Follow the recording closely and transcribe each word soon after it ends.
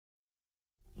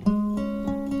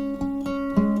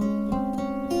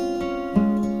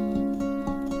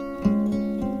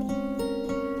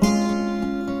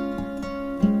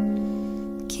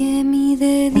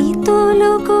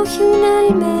surgió una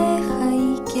almeja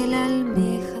y que la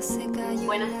almeja se cayó.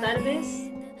 Buenas tardes,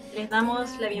 les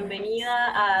damos la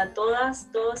bienvenida a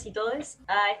todas, todos y todes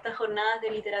a estas jornadas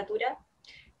de literatura,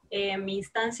 mi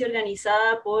instancia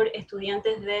organizada por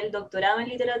estudiantes del doctorado en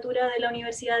literatura de la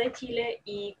Universidad de Chile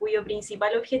y cuyo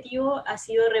principal objetivo ha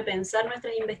sido repensar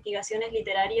nuestras investigaciones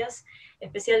literarias,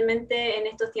 especialmente en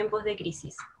estos tiempos de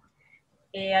crisis.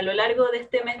 A lo largo de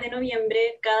este mes de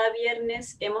noviembre, cada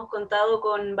viernes hemos contado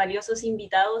con valiosos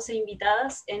invitados e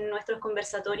invitadas en nuestros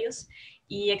conversatorios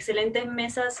y excelentes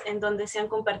mesas en donde se han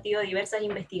compartido diversas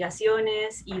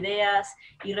investigaciones, ideas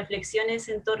y reflexiones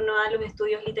en torno a los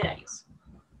estudios literarios.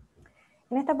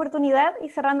 En esta oportunidad, y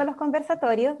cerrando los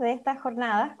conversatorios de estas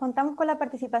jornadas, contamos con la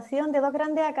participación de dos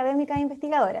grandes académicas e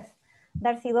investigadoras,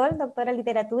 Darcy Doll, doctora en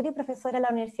literatura y profesora en la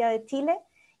Universidad de Chile,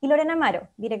 y Lorena Amaro,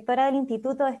 directora del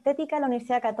Instituto de Estética de la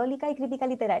Universidad Católica y Crítica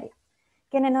Literaria,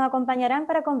 quienes nos acompañarán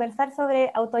para conversar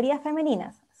sobre autorías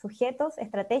femeninas, sujetos,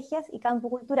 estrategias y campo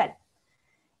cultural.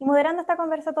 Y moderando este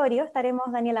conversatorio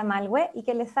estaremos Daniela Malhue y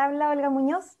quien les habla Olga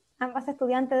Muñoz, ambas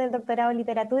estudiantes del doctorado en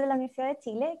literatura de la Universidad de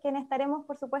Chile, quienes estaremos,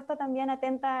 por supuesto, también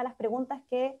atentas a las preguntas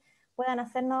que puedan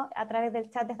hacernos a través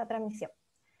del chat de esta transmisión.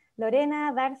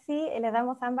 Lorena, Darcy, les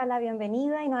damos ambas la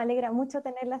bienvenida y nos alegra mucho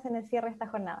tenerlas en el cierre de esta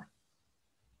jornada.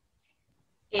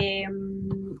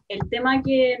 El tema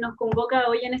que nos convoca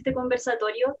hoy en este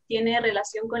conversatorio tiene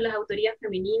relación con las autorías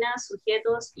femeninas,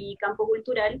 sujetos y campo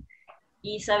cultural,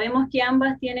 y sabemos que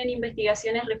ambas tienen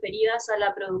investigaciones referidas a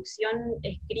la producción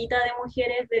escrita de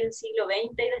mujeres del siglo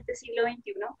XX y de este siglo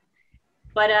XXI.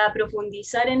 Para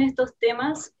profundizar en estos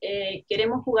temas,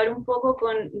 queremos jugar un poco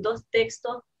con dos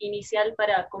textos inicial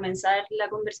para comenzar la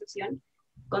conversación,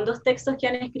 con dos textos que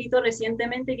han escrito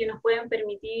recientemente que nos pueden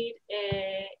permitir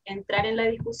entrar en la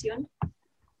discusión.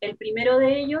 El primero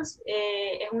de ellos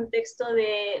es un texto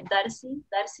de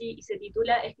Darcy, y se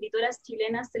titula Escritoras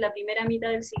chilenas de la primera mitad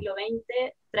del siglo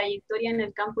XX, trayectoria en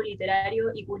el campo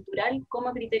literario y cultural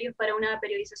como criterios para una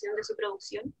periodización de su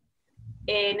producción,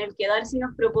 en el que Darcy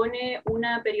nos propone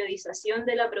una periodización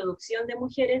de la producción de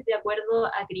mujeres de acuerdo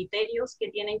a criterios que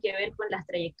tienen que ver con las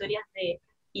trayectorias de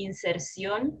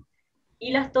inserción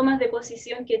y las tomas de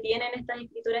posición que tienen estas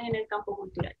escritoras en el campo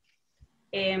cultural.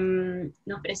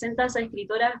 Nos presenta a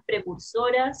escritoras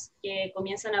precursoras que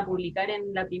comienzan a publicar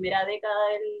en la primera década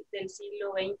del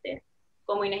siglo XX,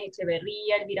 como Inés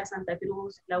Echeverría, Elvira Santa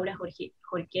Cruz, Laura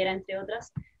Jorquera, entre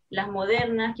otras. Las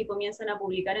modernas, que comienzan a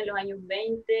publicar en los años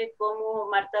 20, como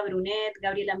Marta Brunet,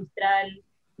 Gabriela Mistral,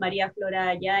 María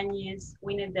Flora Yáñez,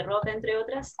 Winnet de Roca, entre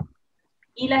otras.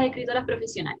 Y las escritoras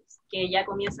profesionales, que ya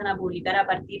comienzan a publicar a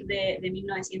partir de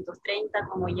 1930,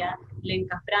 como ya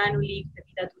Lenka Franulik,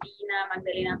 Pepita Turina,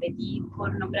 Magdalena Petit,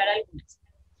 por nombrar algunas.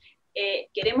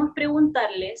 Queremos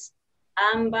preguntarles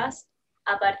a ambas,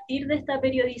 a partir de esta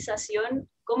periodización,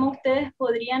 ¿cómo ustedes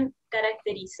podrían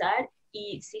caracterizar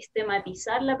y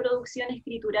sistematizar la producción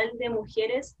escritural de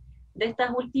mujeres de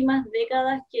estas últimas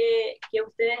décadas que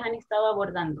ustedes han estado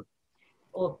abordando?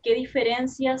 ¿O qué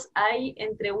diferencias hay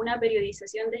entre una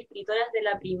periodización de escritoras de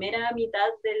la primera mitad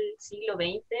del siglo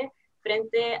XX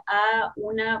frente a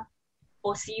una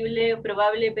posible,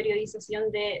 probable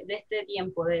periodización de este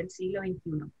tiempo, del siglo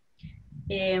XXI?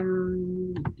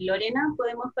 Lorena,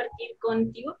 ¿podemos partir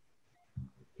contigo?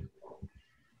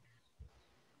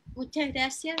 Muchas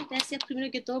gracias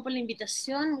primero que todo por la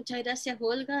invitación, muchas gracias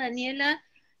Olga, Daniela,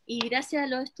 y gracias a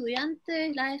los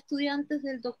estudiantes, las estudiantes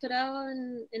del doctorado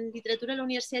en literatura de la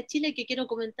Universidad de Chile, que quiero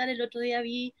comentar. El otro día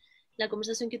vi la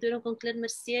conversación que tuvieron con Claire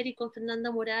Mercier y con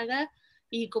Fernanda Moraga,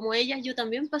 y como ellas yo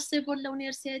también pasé por la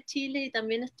Universidad de Chile y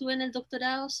también estuve en el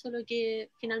doctorado, solo que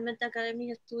finalmente acabé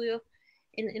mis estudios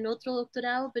en otro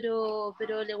doctorado, pero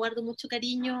le guardo mucho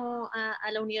cariño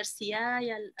a la universidad y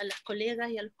a las colegas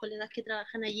y a los colegas que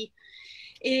trabajan allí.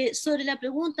 Sobre la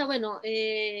pregunta, bueno,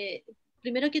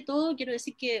 primero que todo quiero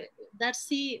decir que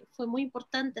Darcy fue muy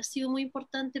importante, ha sido muy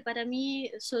importante para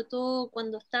mí, sobre todo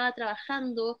cuando estaba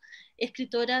trabajando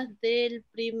escritoras de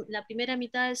la primera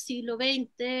mitad del siglo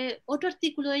XX. Otro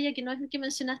artículo de ella, que no es el que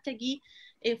mencionaste aquí,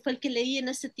 fue el que leí en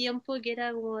ese tiempo, que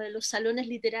era como de los salones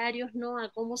literarios, ¿no? A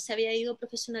cómo se había ido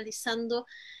profesionalizando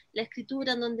la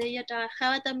escritura, en donde ella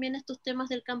trabajaba también estos temas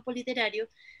del campo literario.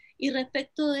 Y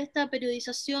respecto de esta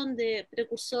periodización de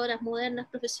precursoras modernas,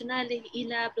 profesionales, y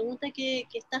la pregunta que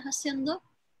estás haciendo,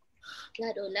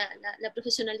 claro, la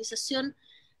profesionalización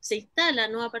se instala,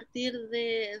 ¿no? A partir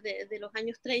de los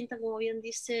años 30, como bien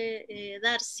dice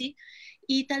Darcy,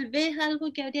 y tal vez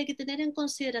algo que habría que tener en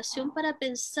consideración para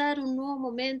pensar un nuevo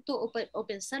momento o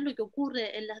pensar lo que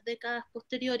ocurre en las décadas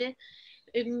posteriores,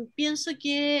 Pienso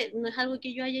que no es algo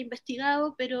que yo haya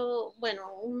investigado, pero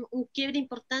bueno, un quiebre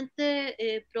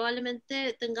importante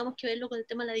probablemente tengamos que verlo con el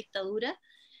tema de la dictadura,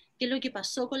 qué es lo que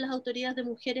pasó con las autoridades de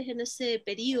mujeres en ese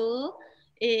periodo,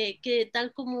 que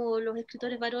tal como los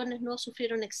escritores varones no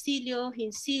sufrieron exilios,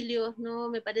 incilios, ¿no?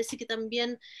 Me parece que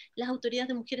también las autoridades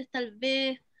de mujeres tal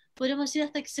vez, podríamos decir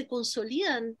hasta que se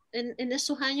consolidan en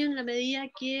esos años en la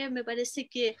medida que me parece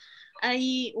que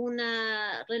hay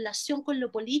una relación con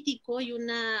lo político y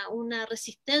una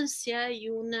resistencia y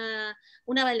una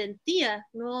valentía,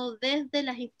 ¿no? Desde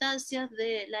las instancias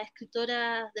de las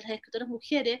escritoras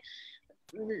mujeres,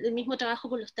 el mismo trabajo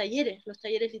con los talleres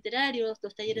literarios,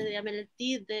 los talleres de Amel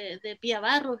Tid, de Pía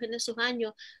Barros en esos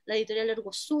años, la editorial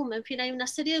Ergosum, en fin, hay una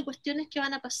serie de cuestiones que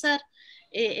van a pasar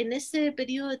en ese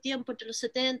periodo de tiempo entre los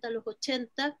 70 y los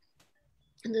 80,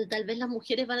 donde tal vez las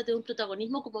mujeres van a tener un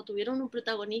protagonismo como tuvieron un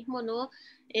protagonismo, ¿no?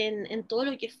 en todo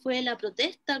lo que fue la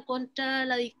protesta contra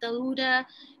la dictadura,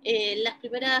 las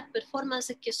primeras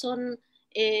performances que son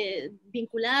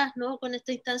vinculadas, ¿no? con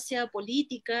esta instancia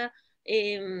política,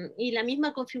 y la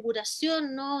misma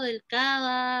configuración, ¿no? del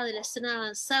CADA, de la escena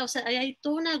avanzada, o sea, hay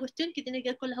toda una cuestión que tiene que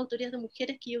ver con las autoridades de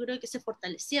mujeres que yo creo que se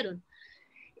fortalecieron.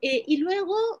 Y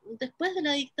luego, después de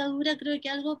la dictadura, creo que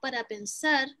algo para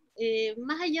pensar,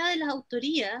 más allá de las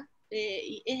autorías,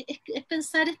 es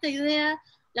pensar esta idea,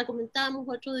 la comentábamos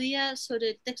otro día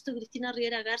sobre el texto de Cristina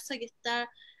Rivera Garza que está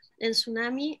en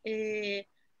Tsunami,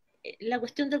 la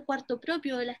cuestión del cuarto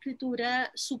propio de la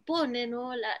escritura supone,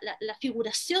 ¿no? la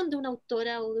figuración de una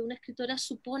autora o de una escritora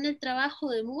supone el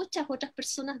trabajo de muchas otras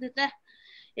personas detrás.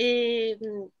 Eh,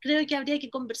 Creo que habría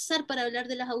que conversar para hablar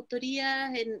de las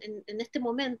autorías en este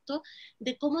momento,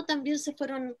 de cómo también se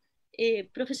fueron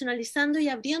profesionalizando y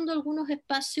abriendo algunos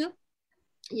espacios,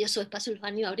 y esos espacios los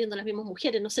han ido abriendo las mismas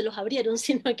mujeres, no se los abrieron,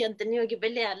 sino que han tenido que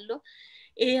pelearlo,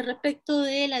 respecto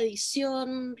de la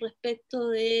edición, respecto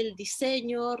del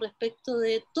diseño, respecto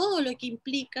de todo lo que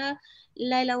implica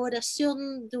la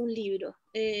elaboración de un libro,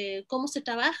 cómo se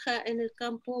trabaja en el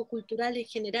campo cultural en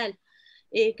general.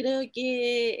 Creo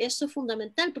que eso es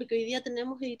fundamental porque hoy día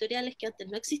tenemos editoriales que antes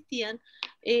no existían,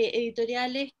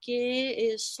 editoriales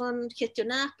que son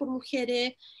gestionadas por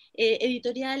mujeres,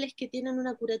 editoriales que tienen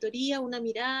una curatoría, una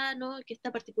mirada, ¿no? que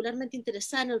está particularmente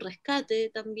interesada en el rescate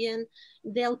también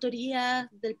de autorías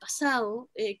del pasado,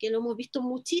 que lo hemos visto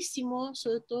muchísimo,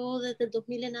 sobre todo desde el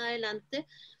 2000 en adelante,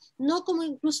 no como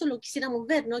incluso lo quisiéramos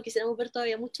ver, ¿no? Quisiéramos ver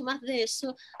todavía mucho más de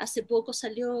eso. Hace poco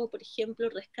salió, por ejemplo,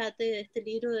 el rescate de este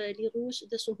libro de Lee Rouge,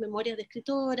 de sus memorias de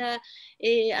escritora,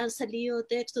 han salido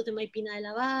textos de Maipina de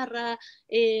la Barra,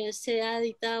 se ha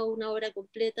editado una obra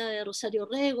completa de Rosario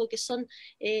Rego, que son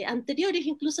anteriores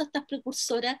incluso a estas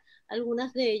precursoras,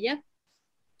 algunas de ellas.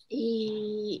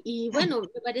 Y bueno,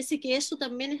 me parece que eso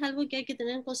también es algo que hay que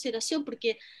tener en consideración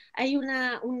porque hay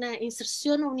una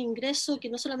inserción o un ingreso que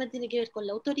no solamente tiene que ver con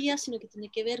la autoría, sino que tiene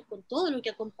que ver con todo lo que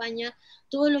acompaña,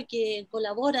 todo lo que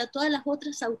colabora, todas las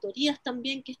otras autorías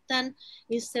también que están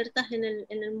insertas en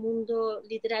el mundo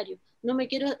literario. No me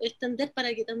quiero extender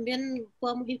para que también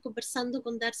podamos ir conversando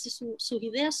con Darcy sus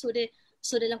ideas sobre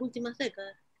las últimas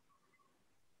décadas.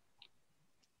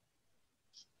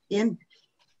 Bien.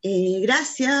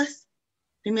 Gracias.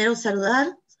 Primero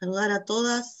saludar a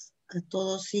todas, a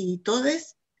todos y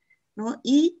todes, ¿no?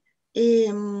 Y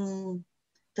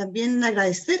también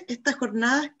agradecer estas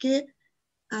jornadas que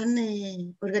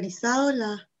han organizado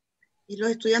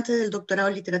los estudiantes del doctorado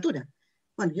en literatura.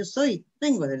 Bueno, yo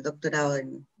vengo del doctorado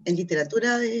en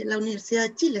literatura de la Universidad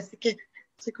de Chile, así que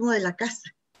soy como de la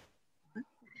casa. ¿No?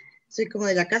 Soy como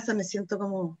de la casa, me siento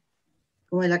como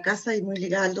de la casa y muy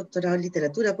ligada al doctorado en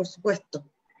literatura, por supuesto.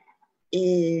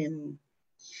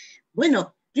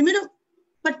 Bueno, primero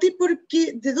partir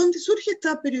porque de dónde surge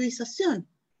esta periodización,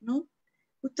 ¿no?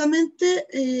 Justamente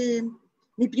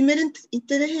mi primer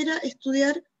interés era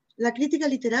estudiar la crítica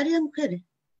literaria de mujeres.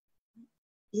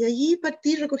 Y de allí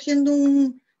partí recogiendo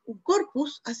un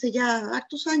corpus hace ya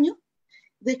hartos años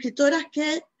de escritoras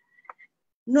que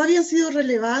no habían sido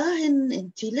relevadas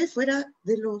en Chile, fuera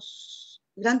de los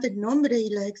grandes nombres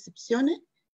y las excepciones.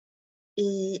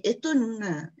 Esto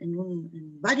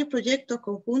en varios proyectos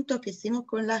conjuntos que hicimos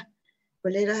con las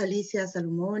colegas Alicia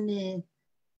Salomone,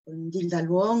 con Gilda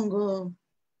Luongo,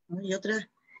 ¿no? y otras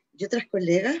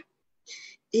colegas.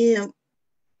 Y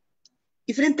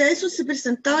frente a eso se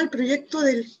presentaba el proyecto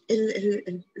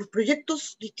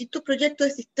distintos proyectos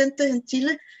existentes en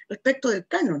Chile respecto del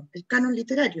canon, el canon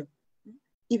literario.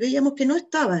 Y veíamos que no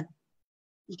estaban,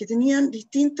 y que tenían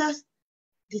distintos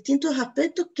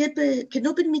aspectos que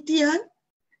no permitían,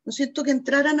 ¿no es cierto?, que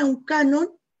entraran a un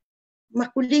canon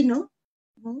masculino,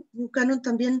 ¿no? Un canon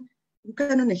también un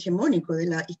canon hegemónico de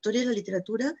la historia de la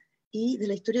literatura y de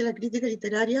la historia de la crítica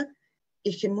literaria,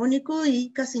 hegemónico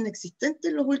y casi inexistente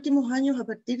en los últimos años, a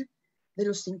partir de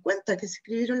los 50, que se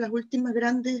escribieron los últimos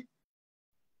grandes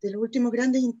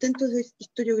intentos de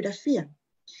historiografía.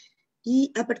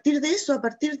 Y a partir de eso, a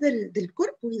partir del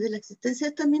corpus y de la existencia de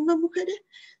estas mismas mujeres,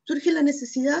 surge la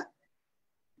necesidad,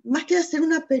 más que de hacer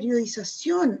una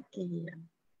periodización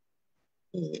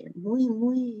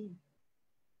muy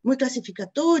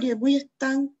clasificatoria, muy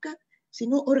estanca,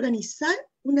 sino organizar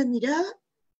una mirada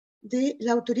de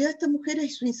la autoridad de estas mujeres y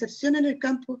su inserción en el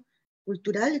campo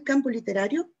cultural, el campo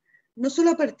literario, no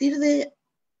solo a partir de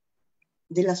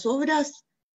las obras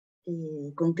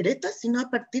concretas, sino a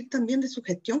partir también de su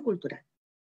gestión cultural,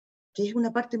 que es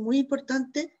una parte muy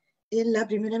importante en la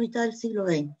primera mitad del siglo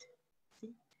XX.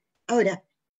 ¿Sí? Ahora,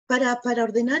 para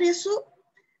ordenar eso,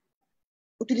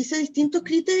 utilicé distintos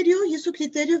criterios, y esos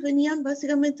criterios venían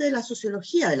básicamente de la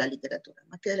sociología de la literatura,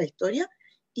 más que de la historia,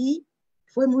 y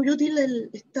fue muy útil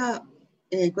esta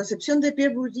concepción de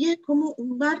Pierre Bourdieu como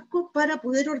un marco para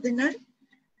poder ordenar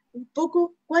un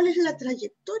poco cuál es la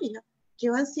trayectoria que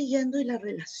van siguiendo y las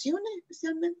relaciones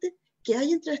especialmente que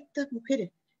hay entre estas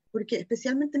mujeres, porque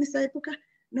especialmente en esa época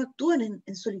no actúan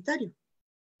en solitario,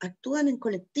 actúan en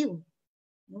colectivo,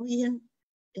 ¿no? Y en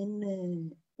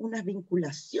unas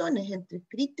vinculaciones entre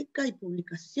crítica y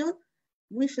publicación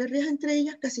muy férreas entre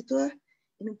ellas, casi todas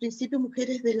en un principio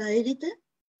mujeres de la élite,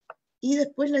 y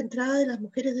después la entrada de las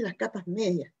mujeres de las capas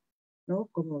medias, ¿no?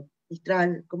 Como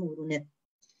Mistral, como Brunet.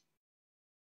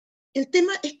 El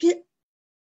tema es que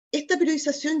esta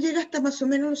periodización llega hasta más o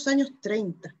menos los años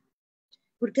 30,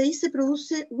 porque ahí se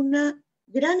produce una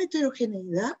gran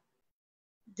heterogeneidad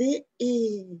de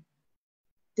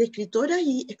escritoras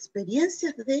y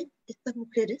experiencias de estas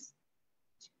mujeres,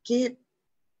 que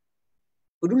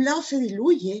por un lado se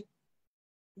diluye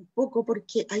un poco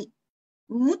porque hay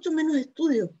mucho menos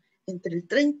estudios entre el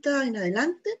 30 en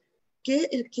adelante que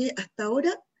el que hasta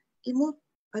ahora hemos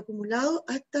acumulado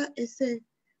hasta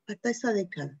esa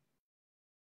década.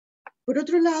 Por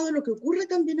otro lado, lo que ocurre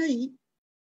también ahí,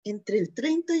 entre el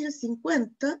 30 y el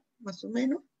 50, más o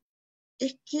menos,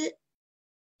 es que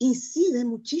incide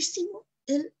muchísimo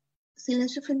el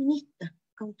silencio feminista,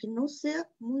 aunque no sea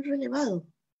muy relevado.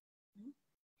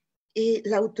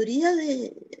 La autoría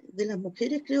de las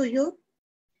mujeres, creo yo,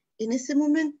 en ese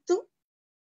momento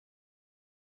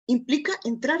implica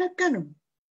entrar al canon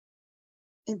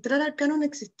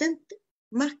existente,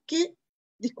 más que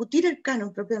discutir el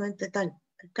canon propiamente tal,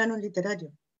 el canon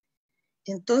literario.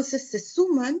 Entonces se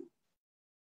suman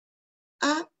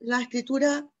a la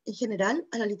escritura en general,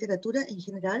 a la literatura en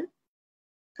general,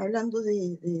 hablando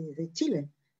de Chile.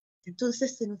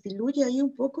 Entonces se nos diluye ahí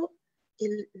un poco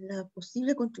la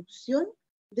posible construcción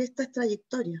de estas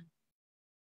trayectorias.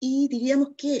 Y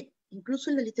diríamos que incluso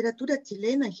en la literatura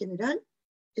chilena en general,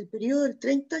 el periodo del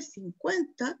 30 y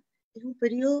 50 es un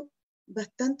periodo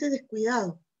bastante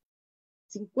descuidado,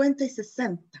 50 y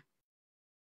 60.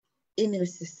 En el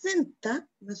 60,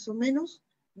 más o menos,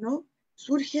 ¿no?,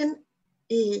 surgen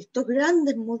estos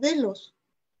grandes modelos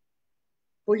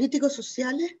políticos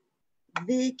sociales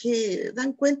que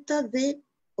dan cuenta de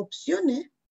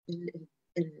opciones, el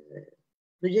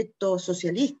proyecto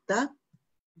socialista,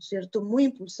 ¿no es cierto?, muy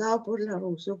impulsado por la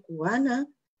Revolución Cubana,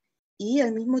 y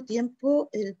al mismo tiempo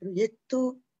el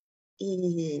proyecto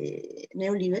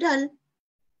neoliberal,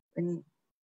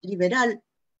 liberal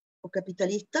o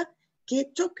capitalista,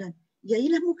 que chocan. Y ahí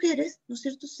las mujeres, ¿no es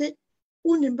cierto?, se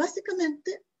unen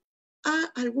básicamente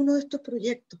a algunos de estos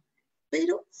proyectos,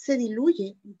 pero se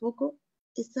diluye un poco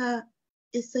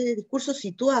ese discurso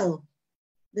situado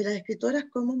de las escritoras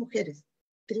como mujeres,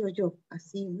 creo yo.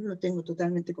 Así no lo tengo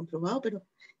totalmente comprobado, pero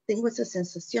tengo esa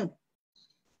sensación.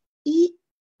 Y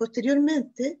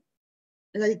posteriormente,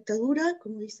 la dictadura,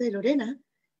 como dice Lorena,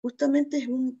 justamente es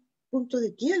un punto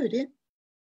de quiebre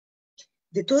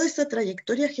de toda esa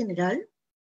trayectoria general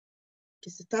que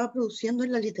se estaba produciendo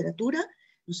en la literatura,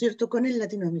 ¿no es cierto?, con el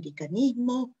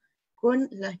latinoamericanismo, con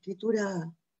la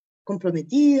escritura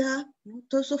comprometida, ¿no?,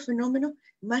 todos esos fenómenos,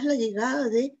 más la llegada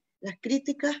de las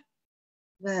críticas,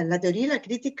 la teoría y la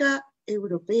crítica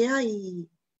europea y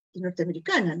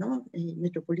norteamericana, ¿no?,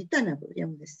 metropolitana,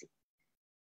 podríamos decir.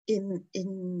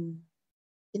 En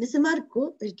ese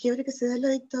marco, el quiebre que se da en la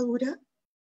dictadura,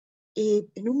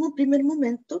 en un primer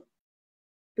momento,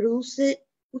 produce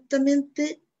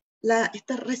justamente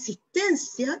esta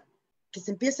resistencia que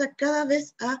se empieza cada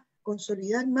vez a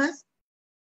consolidar más,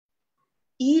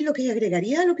 y lo que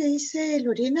agregaría a lo que dice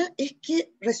Lorena es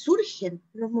que resurgen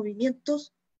los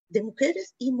movimientos de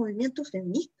mujeres y movimientos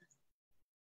feministas.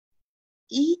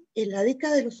 Y en la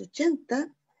década de los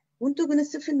 80, junto con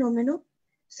ese fenómeno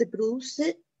se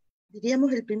produce,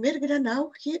 diríamos, el primer gran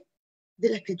auge de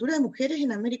la escritura de mujeres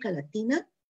en América Latina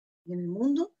y en el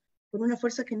mundo, con una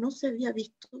fuerza que no se había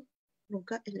visto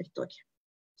nunca en la historia.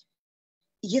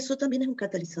 Y eso también es un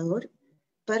catalizador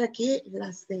para que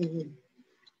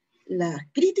las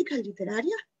críticas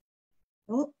literarias,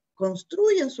 ¿no?,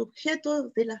 construyan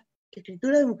sujetos de la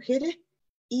escritura de mujeres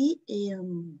y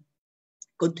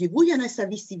contribuyan a esa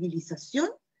visibilización,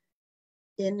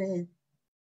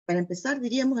 para empezar,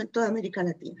 diríamos, en toda América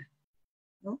Latina,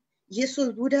 ¿no? Y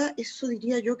eso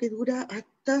diría yo que dura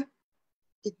hasta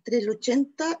entre el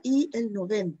 80 y el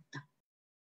 90,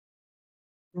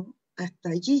 ¿no? Hasta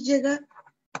allí llega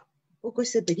un poco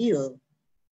ese periodo.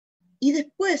 Y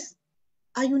después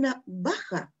hay una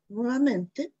baja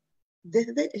nuevamente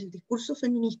desde el discurso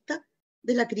feminista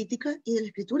de la crítica y de la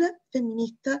escritura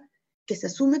feminista que se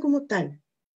asume como tal,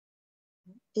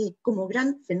 como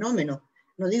gran fenómeno.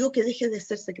 No digo que deje de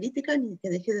hacerse crítica ni que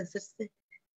deje de hacerse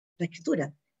la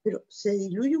escritura, pero se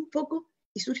diluye un poco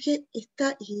y surge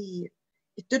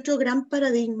este otro gran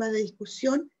paradigma de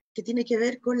discusión que tiene que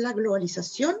ver con la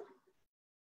globalización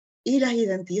y las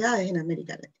identidades en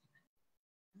América Latina.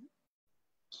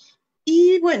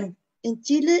 Y bueno, en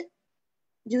Chile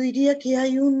yo diría que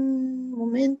hay un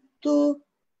momento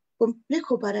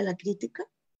complejo para la crítica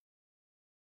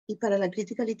y para la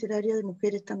crítica literaria de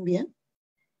mujeres también,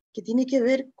 que tiene que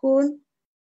ver con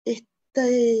esta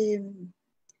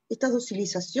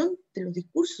docilización de los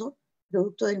discursos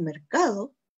producto del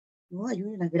mercado, ¿no? Hay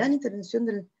una gran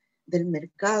intervención del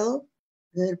mercado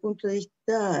desde el punto de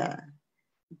vista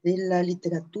de la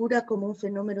literatura como un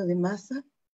fenómeno de masa,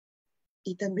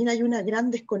 y también hay una gran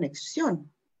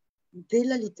desconexión de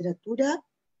la literatura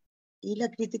y la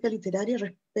crítica literaria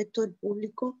respecto del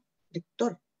público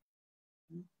lector,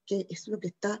 ¿no?, que es lo que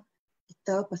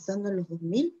estaba pasando en los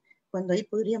 2000, cuando ahí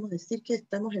podríamos decir que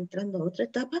estamos entrando a otra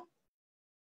etapa,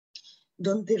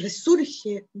 donde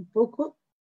resurge un poco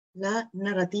la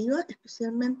narrativa,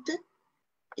 especialmente,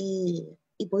 y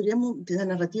la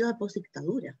narrativa de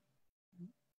postdictadura, ¿no?,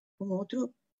 como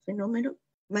otro fenómeno,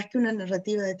 más que una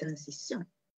narrativa de transición,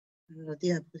 una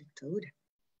narrativa de postdictadura.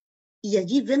 Y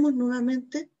allí vemos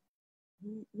nuevamente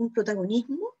un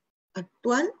protagonismo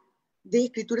actual de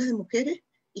escrituras de mujeres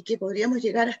y que podríamos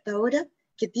llegar hasta ahora,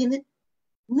 que tiene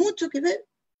mucho que ver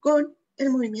con el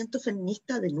movimiento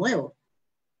feminista de nuevo,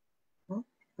 ¿no?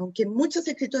 Aunque muchas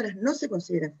escritoras no se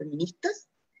consideran feministas,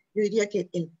 yo diría que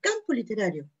el campo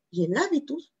literario y el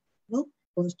hábitus, ¿no?,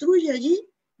 construye allí,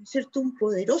 ¿cierto?, un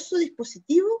poderoso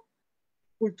dispositivo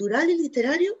cultural y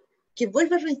literario que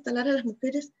vuelve a reinstalar a las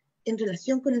mujeres en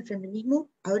relación con el feminismo,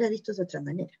 ahora visto de otra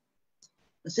manera.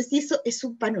 No sé si eso es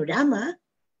un panorama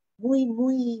muy,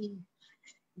 muy,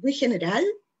 muy general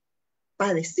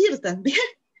para decir también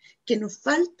que nos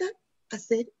falta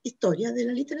hacer historia de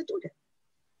la literatura,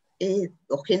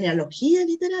 o genealogía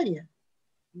literaria,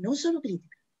 no solo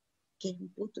crítica, que es un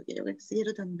punto que yo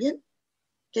considero también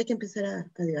que hay que empezar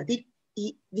a debatir,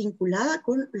 y vinculada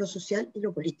con lo social y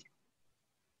lo político.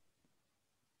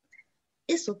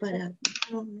 Eso para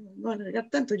no alargar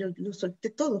tanto, yo lo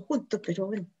solté todo junto, pero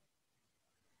bueno,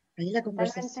 ahí la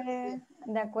conversación. Totalmente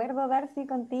de acuerdo, Darcy,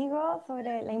 contigo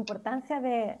sobre la importancia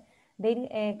de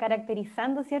ir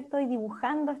caracterizando, ¿cierto?, y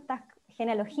dibujando estas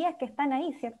genealogías que están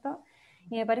ahí, ¿cierto?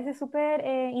 Y me parece súper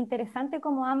interesante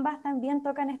cómo ambas también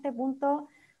tocan este punto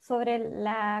sobre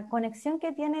la conexión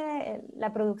que tiene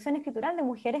la producción escritural de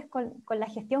mujeres con la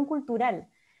gestión cultural,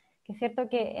 que es cierto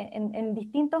que en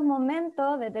distintos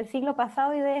momentos, desde el siglo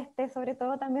pasado y de este, sobre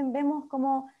todo, también vemos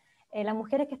cómo las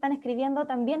mujeres que están escribiendo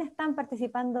también están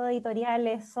participando de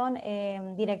editoriales, son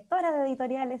directoras de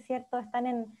editoriales, ¿cierto?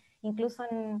 Están incluso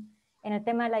en el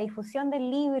tema de la difusión del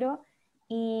libro,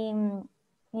 y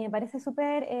me parece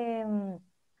súper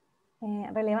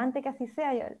relevante que así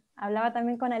sea. Yo hablaba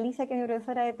también con Alicia, que es mi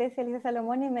profesora de tesis, Alicia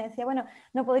Salomón, y me decía, bueno,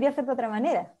 no podría ser de otra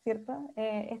manera, ¿cierto?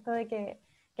 Esto de que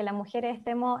las mujeres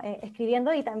estemos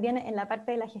escribiendo, y también en la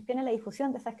parte de la gestión y la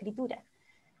difusión de esa escritura.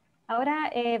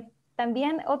 Ahora,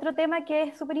 también otro tema que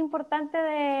es súper importante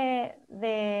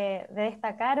de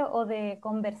destacar o de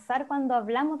conversar cuando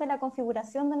hablamos de la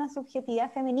configuración de una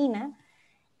subjetividad femenina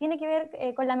tiene que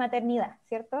ver con la maternidad,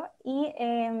 ¿cierto? Y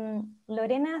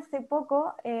Lorena hace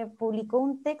poco publicó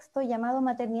un texto llamado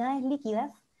Maternidades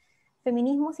líquidas,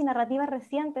 feminismos y narrativas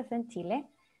recientes en Chile,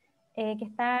 que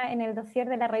está en el dossier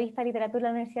de la revista Literatura de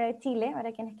la Universidad de Chile,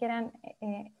 para quienes quieran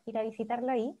ir a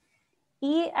visitarlo ahí.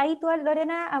 Y ahí tú,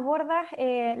 Lorena, abordas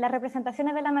las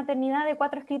representaciones de la maternidad de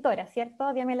 4 escritoras,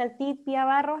 ¿cierto? Diamela Altit, Pía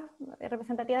Barros,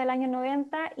 representativa del año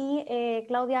 90, y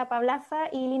Claudia Pablaza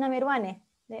y Lina Meruane,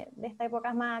 de esta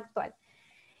época más actual.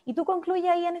 Y tú concluyes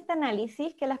ahí en este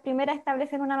análisis que las primeras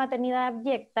establecen una maternidad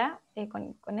abyecta,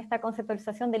 con esta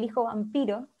conceptualización del hijo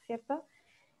vampiro, ¿cierto?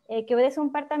 Que obedece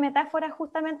un par de metáforas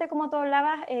justamente como tú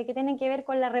hablabas, que tienen que ver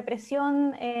con la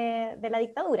represión de la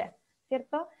dictadura,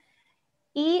 ¿cierto?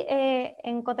 Y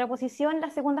en contraposición,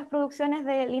 las segundas producciones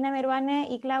de Lina Meruane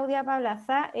y Claudia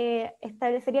Pablaza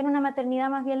establecerían una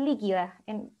maternidad más bien líquida,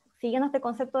 siguiendo este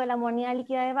concepto de la modernidad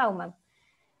líquida de Bauman,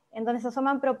 en donde se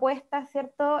asoman propuestas,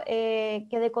 ¿cierto?,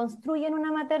 que deconstruyen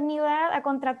una maternidad a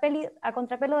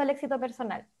contrapelo del éxito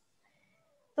personal.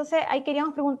 Entonces, ahí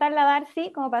queríamos preguntarle a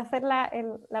Darcy, como para hacer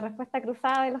la respuesta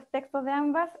cruzada de los textos de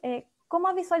ambas, ¿cómo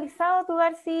has visualizado tú,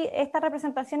 Darcy, estas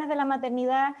representaciones de la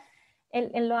maternidad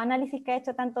en los análisis que ha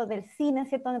hecho tanto del cine,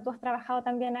 ¿cierto?, donde tú has trabajado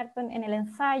también harto en el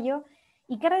ensayo,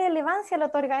 y qué relevancia le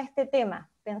otorga a este tema,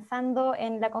 pensando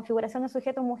en la configuración de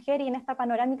sujeto-mujer y en esta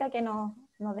panorámica que nos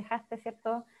dejaste,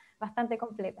 ¿cierto?, bastante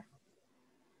completa?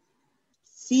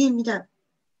 Sí, mira,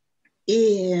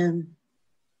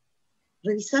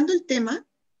 revisando el tema,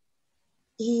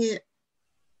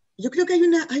 yo creo que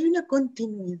hay una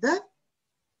continuidad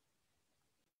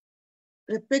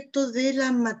respecto de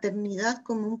la maternidad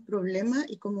como un problema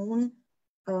y como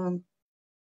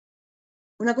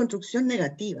una construcción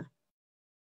negativa.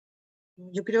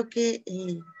 Yo creo que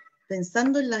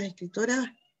pensando en las escritoras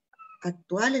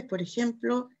actuales, por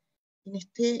ejemplo,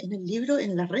 en el libro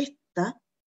En la Resta,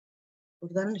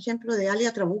 por dar un ejemplo de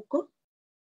Alia Trabuco,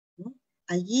 ¿no?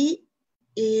 Allí,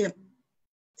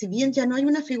 si bien ya no hay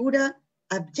una figura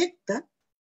abyecta,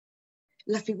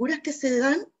 las figuras que se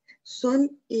dan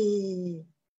son,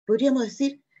 podríamos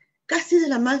decir, casi de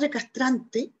la madre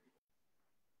castrante,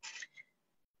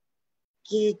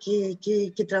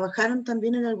 que trabajaron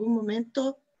también en algún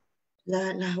momento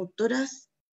las autoras,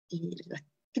 las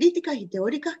críticas y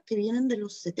teóricas que vienen de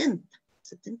los 70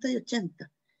 y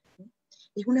 80.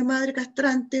 Es una madre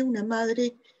castrante, una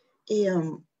madre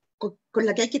con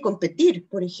la que hay que competir,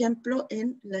 por ejemplo,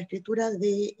 en la escritura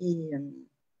de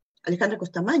Alejandra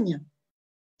Costamaña.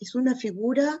 Es una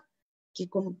figura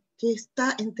que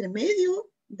está entre medio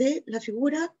de la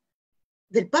figura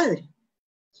del padre.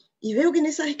 Y veo que en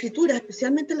esas escrituras,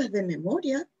 especialmente las de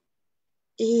memoria,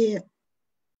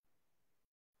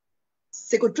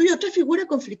 se construye otra figura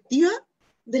conflictiva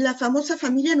de la famosa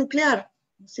familia nuclear,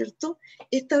 ¿no es cierto?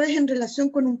 Esta vez en relación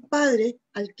con un padre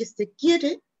al que se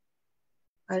quiere,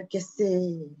 al que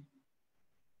se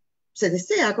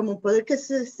desea, como un poder que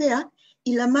se desea,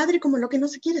 y la madre como lo que no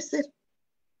se quiere ser.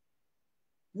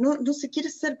 No se quiere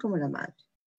ser como la madre,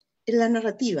 en la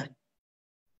narrativa.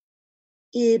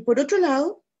 Por otro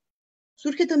lado,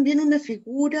 surge también una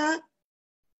figura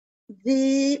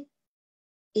de,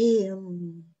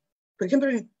 por ejemplo,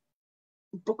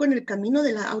 un poco en el camino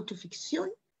de la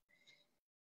autoficción,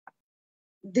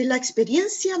 de la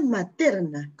experiencia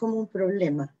materna como un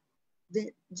problema,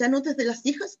 ya no desde las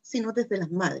hijas, sino desde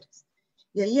las madres.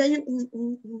 Y ahí hay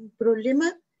un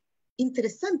problema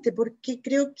interesante, porque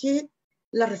creo que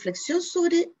la reflexión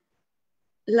sobre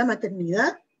la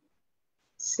maternidad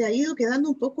se ha ido quedando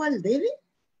un poco al debe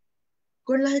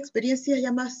con las experiencias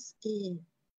ya más,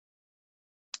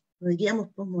 no diríamos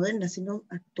posmodernas, sino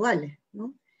actuales,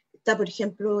 ¿no? Está, por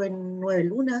ejemplo, en 9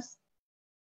 lunas,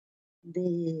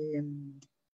 de...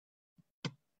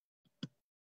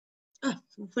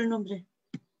 ¿cómo fue el nombre?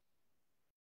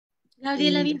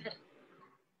 Gabriela Wiener.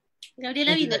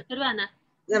 Gabriela Wiener, peruana.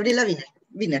 Gabriela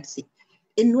Wiener, sí.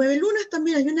 En 9 lunas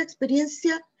también hay una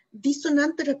experiencia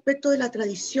disonante respecto de la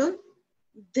tradición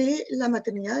de la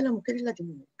maternidad de las mujeres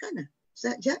latinoamericanas. O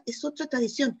sea, ya es otra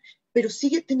tradición, pero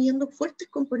sigue teniendo fuertes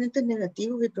componentes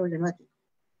negativos y problemáticos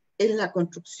en la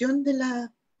construcción de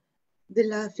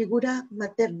la figura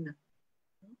materna.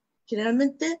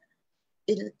 Generalmente,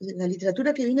 la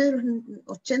literatura que viene de los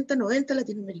 80, 90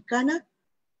 latinoamericana,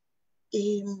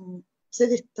 se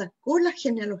destacó la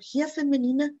genealogía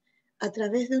femenina a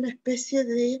través de una especie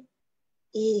de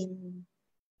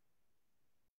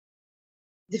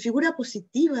figura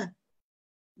positiva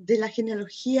de la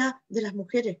genealogía de las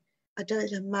mujeres a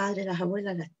través de las madres, las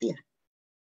abuelas, las tías.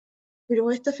 Pero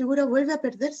esta figura vuelve a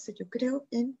perderse, yo creo,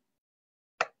 que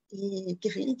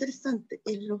es bien interesante,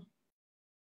 en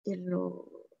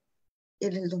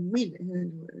el 2000,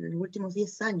 en los últimos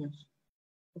 10 años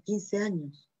o 15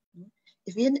 años, ¿no?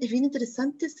 Es bien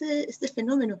interesante ese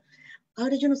fenómeno.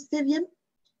 Ahora yo no sé bien,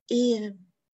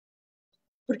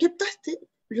 ¿por qué optaste,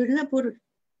 Lorena, por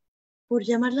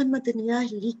llamar las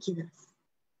maternidades líquidas?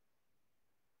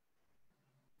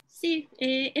 Sí,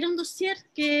 era un dossier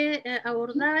que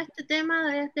abordaba este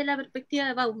tema desde la perspectiva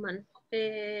de Bauman.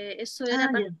 Eso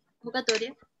era para la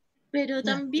convocatoria. pero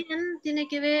también tiene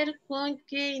que ver con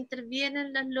que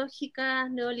intervienen las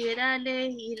lógicas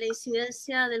neoliberales y la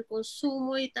incidencia del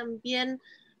consumo y también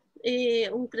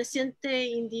un creciente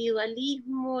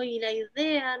individualismo y la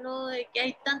idea, ¿no?, de que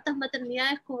hay tantas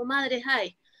maternidades como madres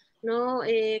hay, ¿no?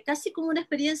 Casi como una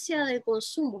experiencia de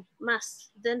consumo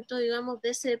más dentro, digamos, de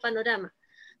ese panorama.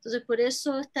 Entonces, por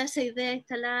eso está esa idea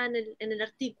instalada en el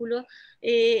artículo,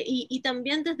 y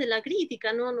también desde la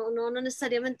crítica, no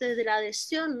necesariamente desde la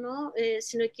adhesión, ¿no?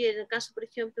 Sino que en el caso, por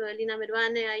ejemplo, de Lina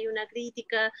Mervane hay una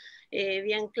crítica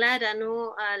bien clara,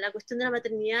 ¿no?, a la cuestión de la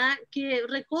maternidad, que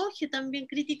recoge también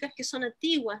críticas que son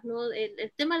antiguas, ¿no?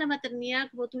 El tema de la maternidad,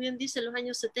 como tú bien dices, en los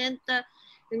años 70,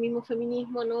 el mismo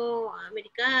feminismo, ¿no?,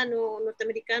 americano,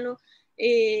 norteamericano,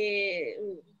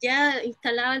 ya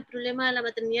instalaba el problema de la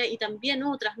maternidad, y también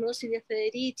otras, ¿no? Silvia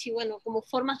Federici, bueno, como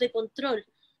formas de control,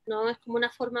 ¿no? Es como una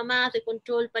forma más de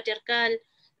control patriarcal,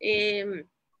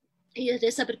 y desde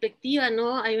esa perspectiva,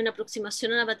 ¿no?, hay una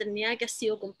aproximación a la maternidad que ha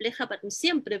sido compleja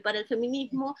siempre para el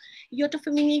feminismo y otros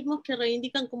feminismos que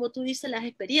reivindican, como tú dices, las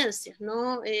experiencias,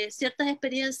 ¿no? Ciertas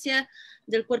experiencias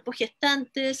del cuerpo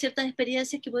gestante, ciertas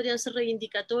experiencias que podrían ser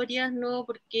reivindicatorias, ¿no?,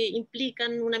 porque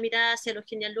implican una mirada hacia lo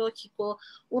genealógico,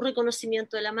 un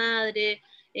reconocimiento de la madre,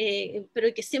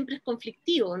 pero que siempre es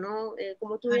conflictivo, ¿no?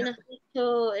 Como tú bien has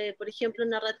dicho, por ejemplo,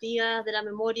 en narrativas de la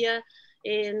memoria,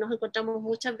 nos encontramos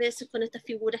muchas veces con estas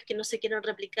figuras que no se quieren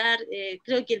replicar.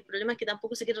 Creo que el problema es que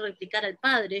tampoco se quiere replicar al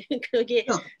padre, creo que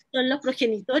son los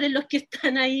progenitores los que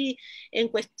están ahí en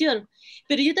cuestión.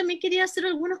 Pero yo también quería hacer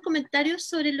algunos comentarios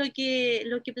sobre lo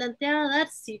que planteaba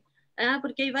Darcy,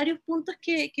 porque hay varios puntos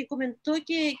que comentó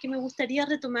que me gustaría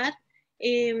retomar,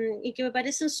 y que me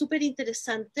parecen súper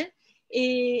interesantes.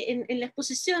 En la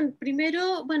exposición,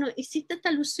 primero, bueno, hiciste esta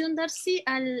alusión, Darcy,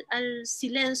 al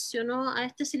silencio, ¿no? A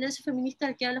este silencio feminista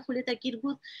al que habla Julieta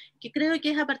Kirkwood, que creo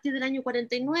que es a partir del año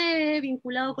 49,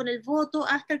 vinculado con el voto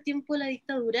hasta el tiempo de la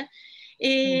dictadura,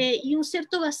 y un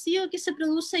cierto vacío que se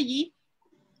produce allí.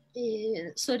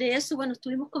 Sobre eso, bueno,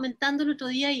 estuvimos comentando el otro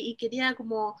día, y quería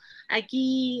como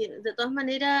aquí de todas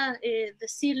maneras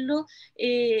decirlo,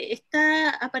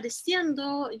 está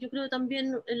apareciendo, yo creo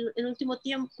también en último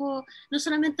tiempo, no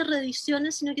solamente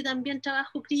reediciones, sino que también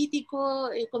trabajo crítico.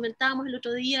 Comentábamos el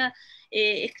otro día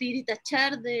Escribir y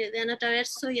tachar de Ana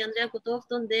Traverso y Andrea Kotov,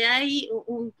 donde hay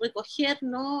un recoger,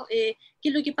 ¿no? Qué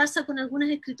es lo que pasa con algunas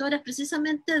escritoras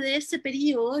precisamente de ese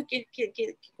periodo, que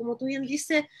como tú bien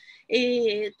dices,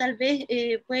 tal vez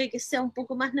puede que sea un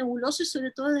poco más nebuloso, y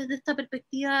sobre todo desde esta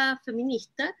perspectiva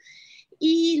feminista.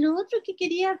 Y lo otro que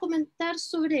quería comentar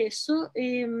sobre eso,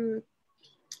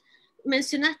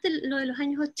 mencionaste lo de los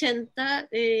años 80,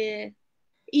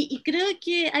 y creo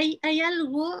que hay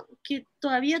algo que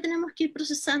todavía tenemos que ir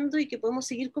procesando y que podemos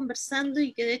seguir conversando,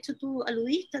 y que de hecho tú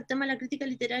aludiste al tema de la crítica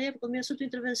literaria al comienzo de tu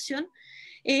intervención,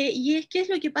 y es qué es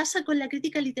lo que pasa con la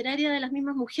crítica literaria de las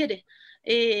mismas mujeres.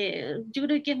 Yo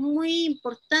creo que es muy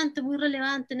importante, muy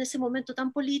relevante en ese momento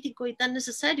tan político y tan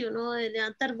necesario, ¿no?, de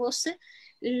levantar voces,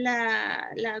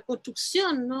 la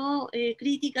construcción, ¿no?,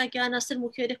 crítica que van a hacer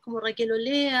mujeres como Raquel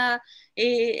Olea,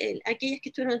 aquellas que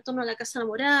estuvieron en torno a la Casa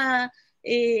Enamorada.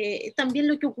 También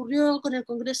lo que ocurrió con el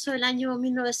Congreso del año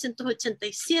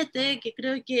 1987, que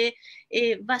creo que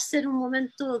va a ser un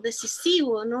momento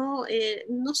decisivo, ¿no?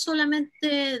 No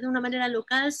solamente de una manera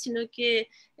local, sino que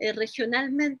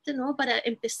regionalmente, ¿no?, para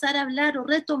empezar a hablar o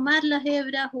retomar las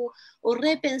hebras o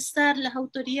repensar las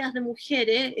autorías de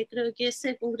mujeres. Creo que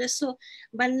ese Congreso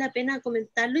vale la pena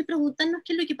comentarlo y preguntarnos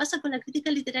qué es lo que pasa con la crítica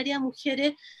literaria de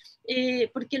mujeres,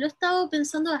 porque lo he estado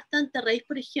pensando bastante a raíz,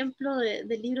 por ejemplo,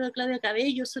 del libro de Claudia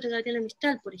Cabello sobre Gabriela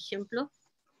Mistral, por ejemplo,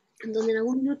 en donde en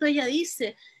algún minuto ella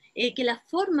dice que la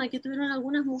forma que tuvieron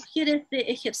algunas mujeres de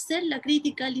ejercer la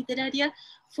crítica literaria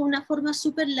fue una forma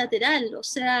súper lateral, o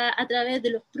sea, a través de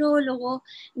los prólogos,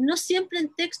 no siempre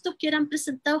en textos que eran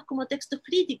presentados como textos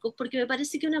críticos, porque me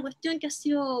parece que es una cuestión que ha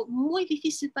sido muy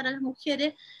difícil para las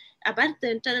mujeres, aparte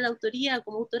de entrar a la autoría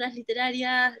como autoras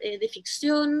literarias de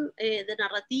ficción, de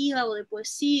narrativa o de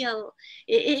poesía,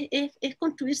 es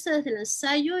construirse desde el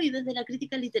ensayo y desde la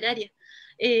crítica literaria.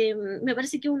 Me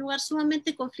parece que es un lugar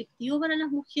sumamente conflictivo para las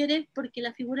mujeres, porque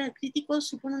la figura del crítico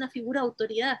supone una figura de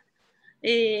autoridad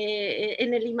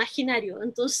en el imaginario.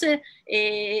 Entonces,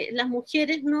 las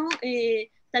mujeres, ¿no?,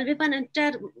 tal vez van a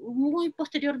entrar muy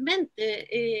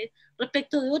posteriormente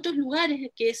respecto de otros lugares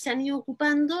que se han ido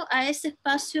ocupando a ese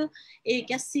espacio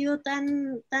que ha sido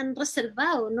tan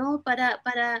reservado, ¿no?,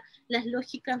 para las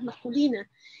lógicas masculinas.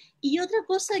 Y otra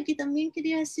cosa que también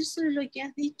quería decir sobre lo que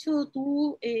has dicho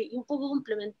tú, y un poco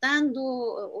complementando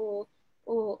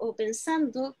o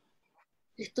pensando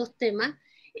estos temas,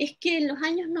 es que en los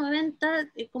años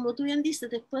 90, como tú bien dices,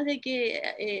 después de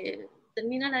que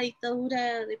termina la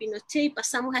dictadura de Pinochet y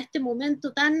pasamos a este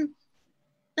momento tan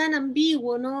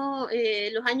ambiguo, ¿no?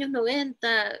 Los años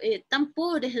 90, tan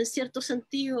pobres en cierto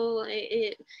sentido,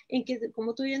 en que,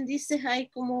 como tú bien dices, hay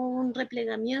como un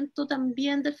replegamiento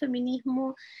también del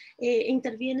feminismo,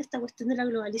 interviene esta cuestión de la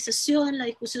globalización, la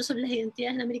discusión sobre las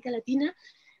identidades en América Latina.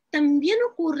 También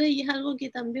ocurre, y es algo que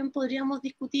también podríamos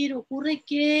discutir, ocurre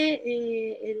que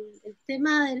el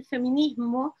tema del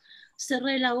feminismo se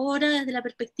reelabora desde la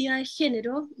perspectiva de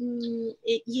género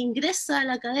y ingresa a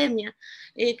la academia.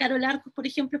 Carol Arcos, por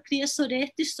ejemplo, escribe sobre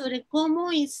esto y sobre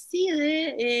cómo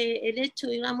incide el hecho,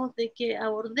 digamos, de que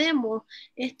abordemos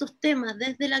estos temas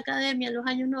desde la academia en los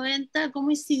años 90, cómo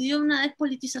incidió una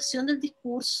despolitización del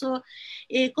discurso,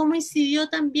 cómo incidió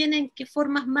también en que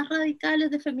formas más radicales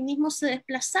de feminismo se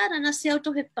desplazaran hacia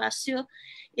otros espacios,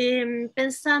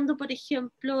 pensando, por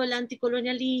ejemplo, el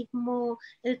anticolonialismo,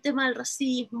 el tema del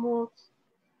racismo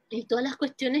y todas las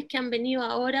cuestiones que han venido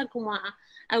ahora como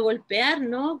a golpear,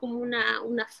 ¿no? Como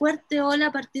una fuerte ola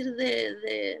a partir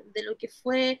de lo que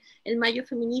fue el Mayo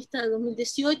Feminista de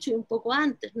 2018 y un poco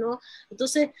antes, ¿no?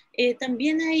 Entonces,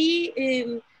 también ahí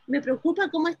me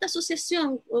preocupa cómo esta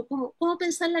asociación, o cómo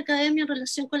pensar la academia en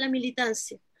relación con la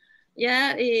militancia.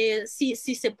 ¿Ya? Si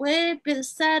se puede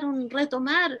pensar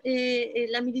retomar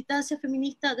la militancia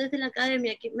feminista desde la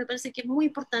academia, que me parece que es muy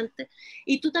importante,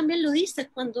 y tú también lo dices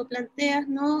cuando planteas,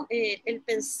 ¿no? El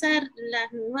pensar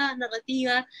las nuevas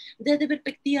narrativas desde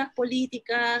perspectivas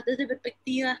políticas, desde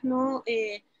perspectivas, ¿no?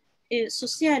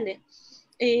 Sociales.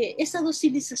 Esa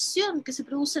docilización que se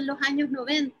produce en los años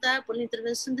 90 por la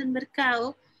intervención del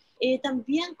mercado,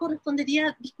 también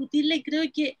correspondería discutirla, y creo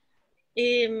que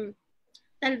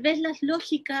tal vez las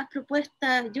lógicas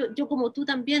propuestas, yo como tú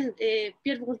también,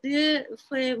 Pierre Bourdieu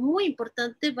fue muy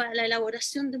importante para la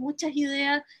elaboración de muchas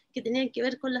ideas que tenían que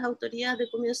ver con las autoridades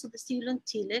de comienzos de siglo en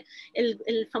Chile.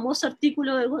 El famoso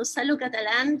artículo de Gonzalo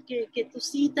Catalán que tú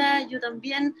citas, yo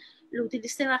también lo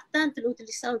utilicé bastante, lo he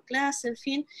utilizado en clase, en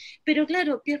fin. Pero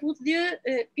claro, Pierre Bourdieu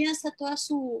piensa toda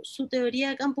su teoría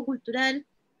de campo cultural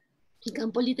y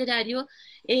campo literario,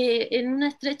 en una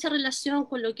estrecha relación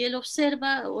con lo que él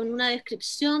observa o en una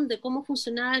descripción de cómo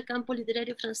funcionaba el campo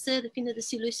literario francés de fines del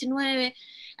siglo XIX.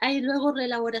 Hay luego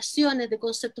reelaboraciones de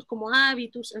conceptos como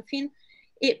hábitus, en fin.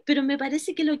 Pero me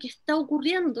parece que lo que está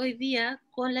ocurriendo hoy día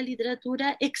con la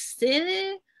literatura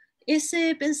excede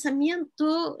ese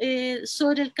pensamiento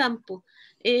sobre el campo.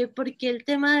 Porque el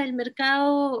tema del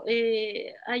mercado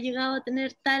ha llegado a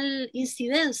tener tal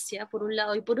incidencia, por un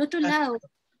lado, y por otro lado,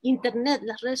 Internet,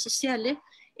 las redes sociales,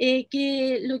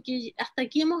 que lo que hasta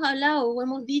aquí hemos hablado o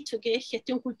hemos dicho que es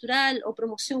gestión cultural o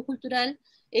promoción cultural,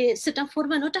 se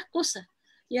transforma en otras cosas.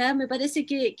 Ya me parece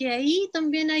que ahí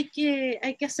también hay que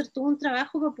hacer todo un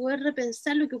trabajo para poder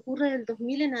repensar lo que ocurre del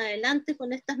 2000 en adelante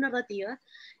con estas narrativas,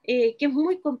 que es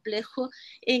muy complejo,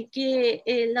 en que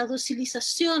la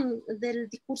docilización del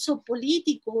discurso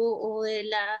político o de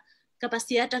la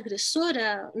capacidad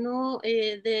transgresora, ¿no?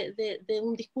 De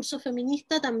un discurso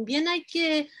feminista, también hay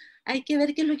que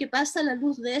ver qué es lo que pasa a la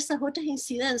luz de esas otras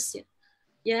incidencias.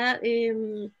 ¿Ya?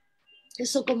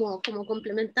 Eso como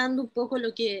complementando un poco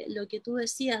lo que tú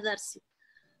decías, Darcy.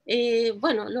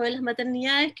 Bueno, lo de las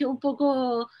maternidades que un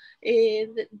poco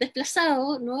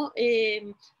desplazado, ¿no?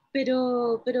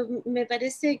 Pero me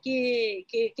parece que,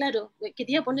 claro,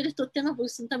 quería poner estos temas porque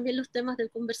son también los temas del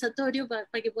conversatorio para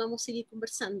que podamos seguir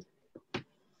conversando.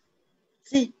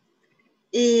 Sí.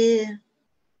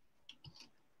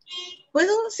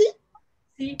 ¿Puedo? ¿Sí?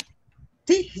 Sí.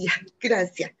 Sí, ya,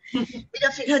 gracias.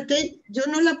 Mira, fíjate, yo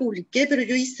no la publiqué, pero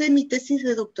yo hice mi tesis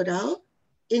de doctorado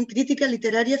en crítica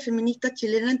literaria feminista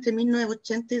chilena entre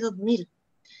 1980 y 2000,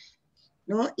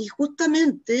 ¿no? Y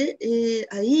justamente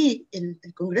ahí el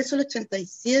Congreso del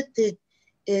 87,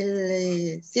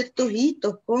 ciertos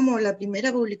hitos como la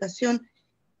primera publicación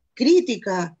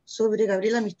crítica sobre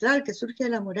Gabriela Mistral que surge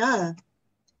de La Morada,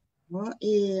 ¿no?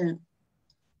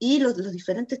 Y los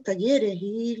diferentes talleres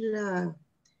y las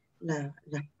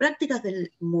prácticas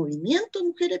del movimiento de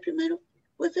mujeres primero,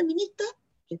 pues feminista,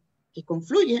 que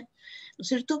confluye, ¿no es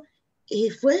cierto?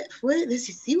 Fue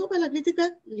decisivo para la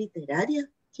crítica literaria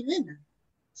chilena.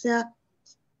 O sea,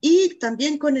 y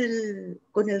también con el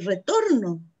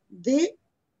retorno de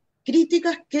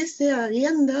críticas que se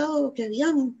habían dado, que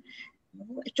habían,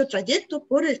 ¿no?, hecho trayectos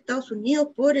por Estados Unidos,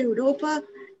 por Europa,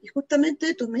 y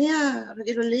justamente tomé a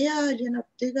Raquel Olea, a Eliana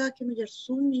Ortega, a Kemi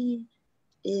Yarsun y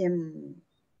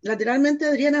lateralmente a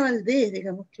Adriana Valdés,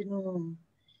 digamos, que no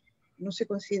se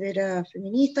considera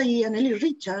feminista, y a Nelly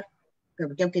Richard,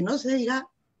 porque aunque no se diga,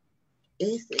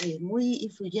 es muy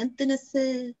influyente en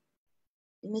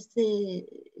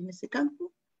en ese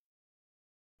campo.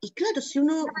 Y claro, si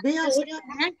uno ve ahora...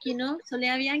 Bianchi, ¿no?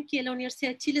 Soledad Bianchi de la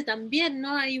Universidad de Chile también,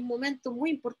 ¿no? Hay un momento muy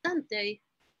importante ahí.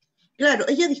 Claro,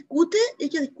 ella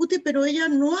discute, pero ella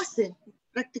no hace,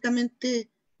 prácticamente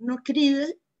no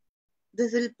escribe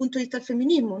desde el punto de vista del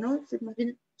feminismo, ¿no? Más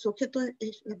bien su objeto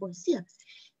es la poesía.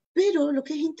 Pero lo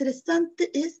que es interesante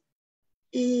es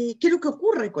qué es lo que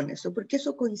ocurre con eso, porque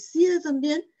eso coincide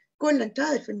también con la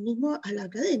entrada del feminismo a la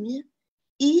academia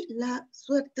y la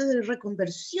suerte de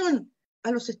reconversión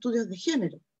a los estudios de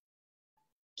género,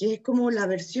 que es como la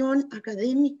versión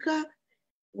académica,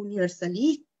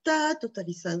 universalista,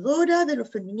 totalizadora de los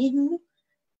feminismos,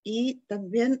 y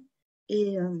también,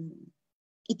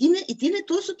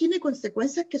 todo eso tiene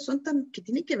consecuencias que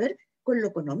tienen que ver con lo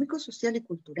económico, social y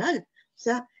cultural. O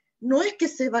sea, no es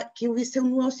que hubiese un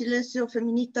nuevo silencio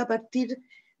feminista a partir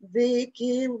de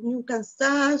que hubo un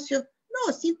cansancio,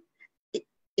 no, sí,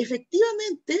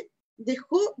 efectivamente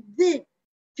dejó de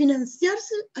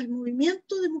financiarse al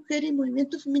movimiento de mujeres y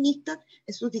movimiento feminista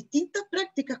en sus distintas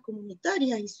prácticas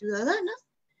comunitarias y ciudadanas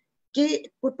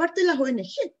que por parte de las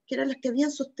ONG, que eran las que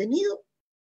habían sostenido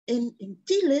en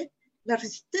Chile la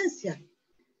resistencia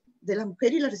de la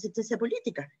mujer y la resistencia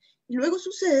política. Y luego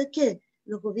sucede que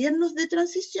los gobiernos de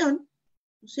transición,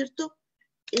 ¿no es cierto?,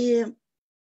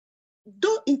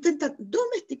 intentan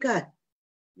domesticar,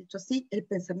 dicho así, el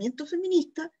pensamiento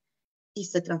feminista y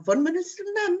se transforma en el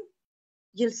CERNAM,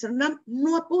 y el CERNAM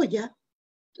no apoya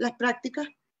las prácticas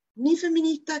ni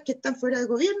feministas que están fuera del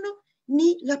gobierno,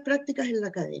 ni las prácticas en la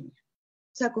academia.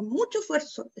 O sea, con mucho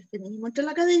esfuerzo el feminismo entra en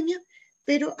la academia,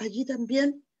 pero allí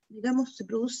también, digamos, se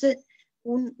produce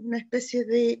una especie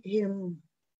de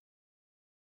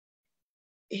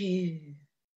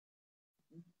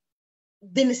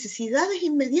necesidades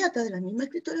inmediatas de las mismas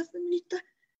escritoras feministas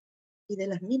y de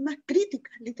las mismas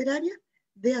críticas literarias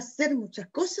de hacer muchas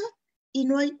cosas, y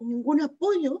no hay ningún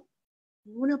apoyo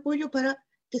para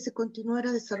que se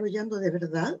continuara desarrollando de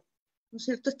verdad, ¿no es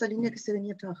cierto?, esta línea que se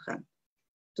venía trabajando.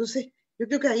 Entonces, yo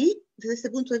creo que ahí, desde ese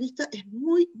punto de vista, es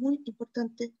muy, muy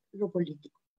importante lo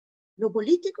político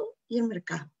y el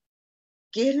mercado,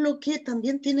 que es lo que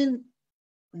también tienen,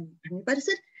 a mi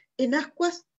parecer, en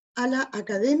ascuas a la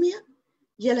academia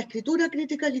y a la escritura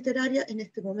crítica literaria en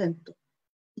este momento.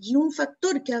 Y un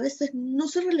factor que a veces no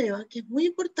se releva, que es muy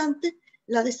importante,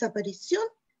 la desaparición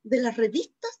de las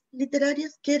revistas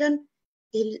literarias que eran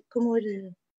como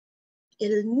el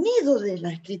nido de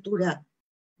la escritura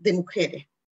de mujeres,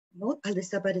 ¿no? Al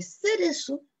desaparecer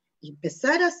eso y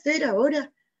empezar a ser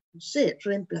ahora, no sé,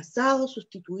 reemplazado,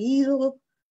 sustituido,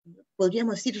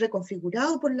 podríamos decir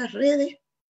reconfigurado por las redes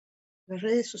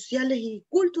sociales y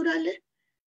culturales,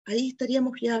 ahí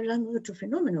estaríamos ya hablando de otro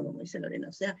fenómeno, como dice Lorena.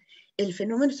 O sea, el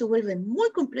fenómeno se vuelve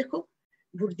muy complejo.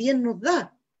 Bourdieu nos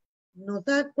da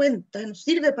cuenta, nos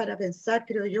sirve para pensar,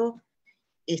 creo yo,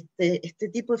 este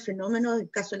tipo de fenómenos, en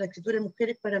el caso de la escritura de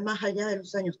mujeres, para más allá de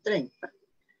los años 30,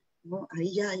 ¿no?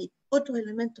 Ahí ya hay otros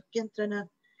elementos que entran a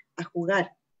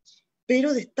jugar.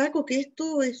 Pero destaco que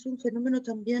esto es un fenómeno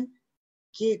también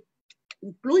que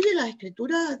incluye las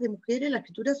escrituras de mujeres, las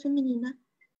escrituras femeninas,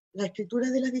 las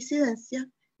escrituras de las disidencias,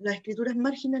 las escrituras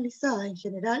marginalizadas en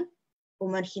general, o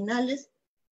marginales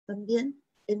también,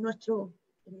 en nuestro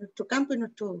campo, en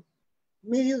nuestros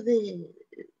medios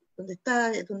donde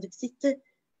existe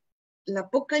la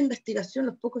poca investigación,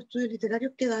 los pocos estudios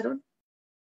literarios quedaron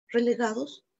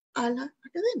relegados a la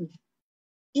academia.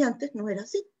 Y antes no era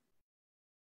así.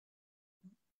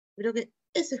 Creo que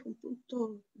ese es un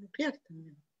punto nuclear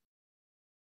también,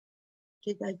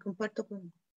 que ahí comparto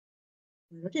con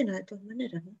Lorena, de todas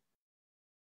maneras, ¿no?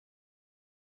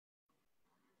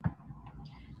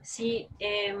 Sí,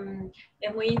 es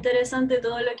muy interesante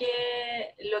todo lo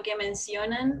que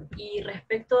mencionan, y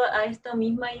respecto a esta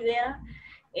misma idea,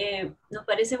 nos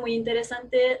parece muy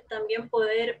interesante también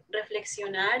poder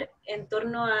reflexionar en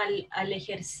torno al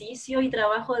ejercicio y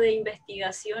trabajo de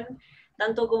investigación,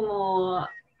 tanto como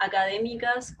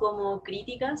académicas como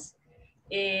críticas,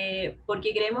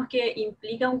 porque creemos que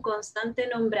implica un constante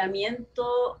nombramiento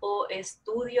o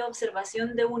estudio,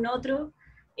 observación de un otro,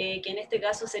 que en este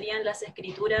caso serían las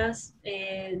escrituras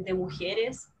de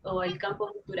mujeres o el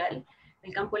campo cultural,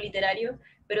 el campo literario,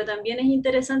 pero también es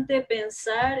interesante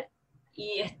pensar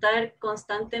y estar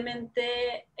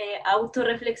constantemente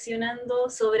autorreflexionando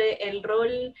sobre el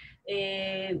rol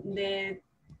de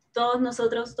todos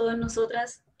nosotros, todas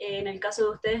nosotras, en el caso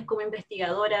de ustedes como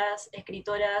investigadoras,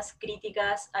 escritoras,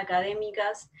 críticas,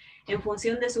 académicas, en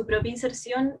función de su propia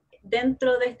inserción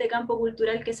dentro de este campo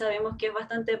cultural que sabemos que es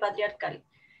bastante patriarcal.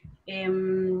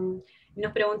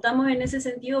 Nos preguntamos en ese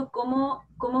sentido cómo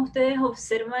ustedes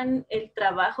observan el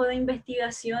trabajo de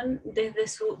investigación desde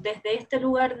este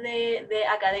lugar de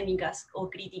académicas o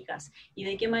críticas, y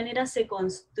de qué manera se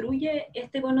construye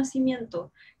este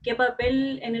conocimiento, qué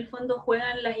papel en el fondo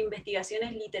juegan las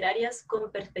investigaciones literarias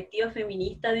con perspectiva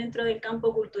feminista dentro del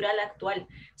campo cultural actual,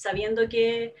 sabiendo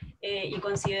que, y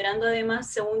considerando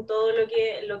además, según todo lo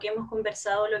que hemos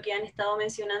conversado, lo que han estado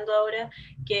mencionando ahora,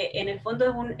 que en el fondo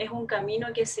es un camino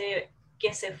que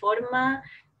se forma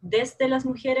desde las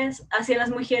mujeres, hacia las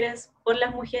mujeres, por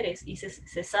las mujeres, y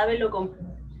se sabe lo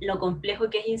complejo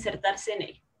que es insertarse en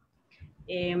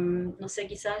él. No sé,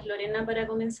 quizás Lorena para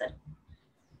comenzar.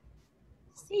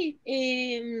 Sí,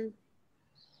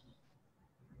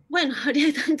 bueno,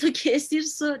 habría tanto que decir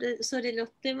sobre los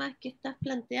temas que estás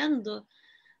planteando.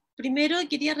 Primero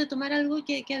quería retomar algo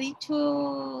que ha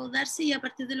dicho Darcy, y a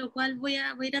partir de lo cual voy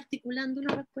a ir articulando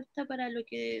una respuesta para lo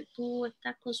que tú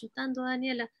estás consultando,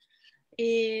 Daniela.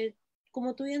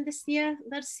 Como tú bien decías,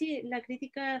 Darcy, la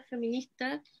crítica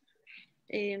feminista,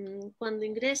 cuando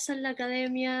ingresa en la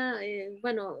academia,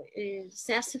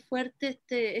 se hace fuerte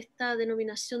esta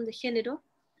denominación de género,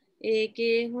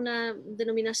 que es una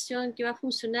denominación que va a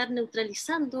funcionar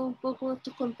neutralizando un poco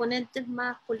estos componentes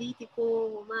más políticos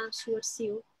o más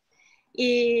subversivos.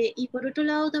 Y por otro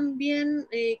lado también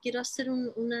quiero hacer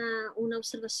una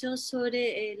observación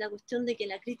sobre la cuestión de que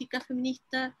la crítica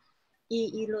feminista,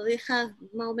 y lo dejas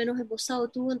más o menos esbozado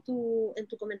tú en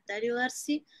tu comentario,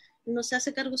 Darcy, no se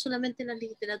hace cargo solamente de las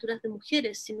literaturas de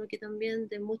mujeres, sino que también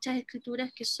de muchas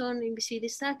escrituras que son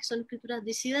invisibilizadas, que son escrituras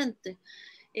disidentes.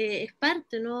 Es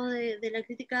parte, ¿no?, de la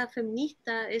crítica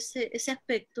feminista ese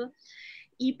aspecto.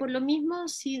 Y por lo mismo,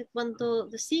 si cuando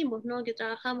decimos, ¿no?, que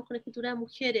trabajamos con escritura de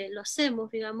mujeres, lo hacemos,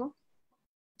 digamos,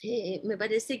 me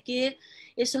parece que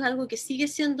eso es algo que sigue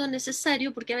siendo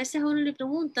necesario, porque a veces a uno le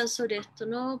preguntan sobre esto,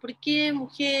 ¿no? ¿Por qué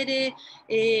mujeres?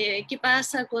 ¿Qué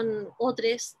pasa con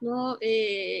otros, ¿no?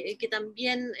 Que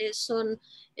también son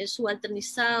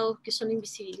subalternizados, que son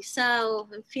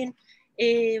invisibilizados, en fin.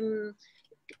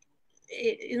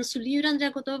 En su libro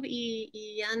Andrea Kotov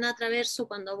y Ana Traverso,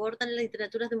 cuando abordan las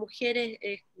literaturas de mujeres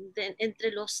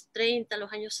entre los 30 a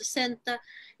los años 60,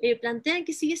 plantean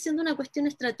que sigue siendo una cuestión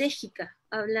estratégica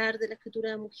hablar de la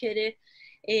escritura de mujeres,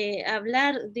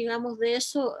 hablar, digamos, de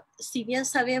eso, si bien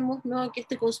sabemos, ¿no?, que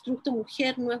este constructo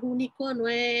mujer no es único, no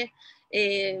es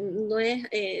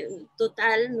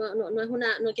total,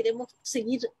 no queremos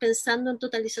seguir pensando en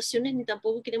totalizaciones, ni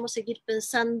tampoco queremos seguir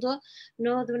pensando,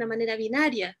 ¿no?, de una manera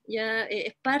binaria. Ya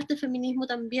es parte del feminismo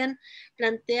también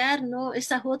plantear, ¿no?,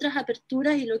 esas otras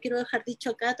aperturas, y lo quiero dejar dicho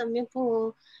acá también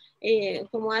como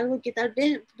algo que tal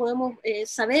vez podemos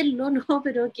saberlo, ¿no?,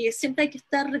 pero que siempre hay que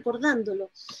estar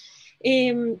recordándolo. Y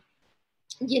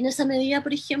en esa medida,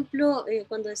 por ejemplo,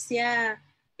 cuando decía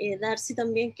Darcy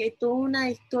también que hay toda una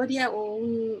historia o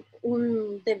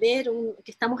un deber,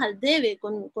 que estamos al debe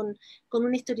con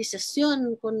una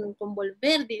historización, con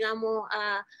volver, digamos,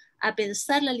 a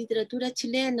pensar la literatura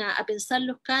chilena, a pensar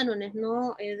los cánones,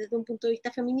 ¿no?, desde un punto de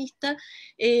vista feminista.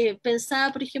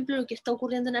 Pensaba, por ejemplo, lo que está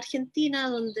ocurriendo en Argentina,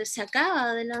 donde se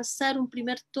acaba de lanzar un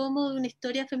primer tomo de una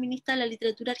historia feminista de la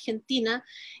literatura argentina,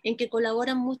 en que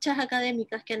colaboran muchas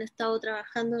académicas que han estado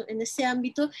trabajando en ese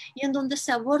ámbito, y en donde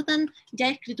se abordan ya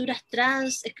escrituras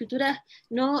trans, escrituras,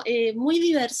 ¿no?, muy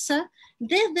diversas,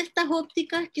 desde estas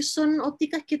ópticas, que son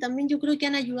ópticas que también yo creo que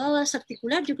han ayudado a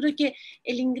desarticular. Yo creo que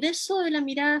el ingreso de la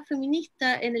mirada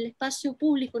feminista en el espacio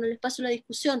público, en el espacio de la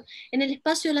discusión, en el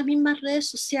espacio de las mismas redes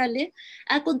sociales,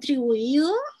 ha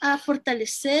contribuido a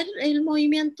fortalecer el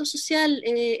movimiento social,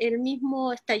 el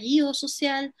mismo estallido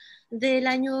social del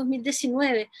año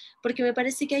 2019, porque me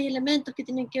parece que hay elementos que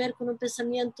tienen que ver con un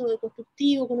pensamiento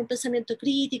constructivo, con un pensamiento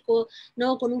crítico,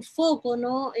 ¿no?, con un foco,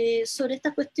 ¿no?, sobre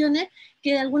estas cuestiones,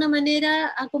 que de alguna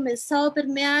manera ha comenzado a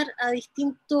permear a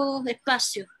distintos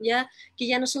espacios, ¿ya?, que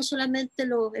ya no son solamente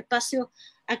los espacios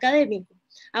académicos.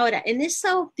 Ahora, en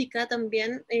esa óptica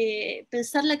también,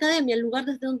 pensar la academia, el lugar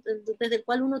desde el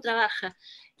cual uno trabaja,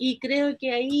 y creo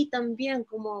que ahí también,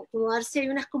 como Darcy, hay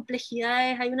unas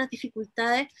complejidades, hay unas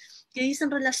dificultades que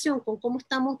dicen relación con cómo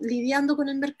estamos lidiando con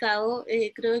el mercado.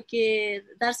 Creo que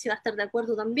Darcy va a estar de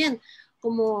acuerdo también,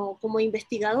 como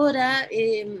investigadora,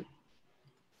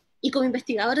 y como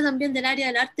investigadora también del área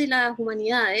del arte y las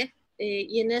humanidades,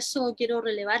 y en eso quiero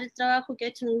relevar el trabajo que ha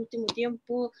hecho en el último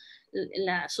tiempo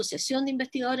la Asociación de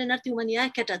Investigadores en Arte y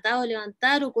Humanidades, que ha tratado de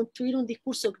levantar o construir un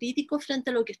discurso crítico frente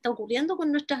a lo que está ocurriendo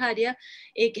con nuestras áreas,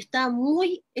 que estaban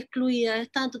muy excluidas,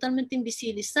 estaban totalmente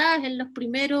invisibilizadas en las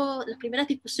primeras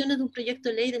discusiones de un proyecto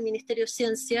de ley del Ministerio de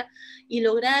Ciencia, y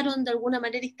lograron de alguna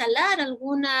manera instalar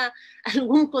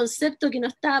algún concepto que no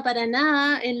estaba para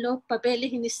nada en los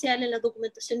papeles iniciales, en las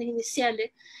documentaciones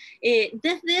iniciales.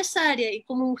 Desde esa área, y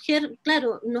como mujer,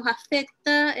 claro, nos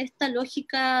afecta esta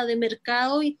lógica de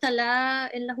mercado instalada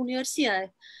en las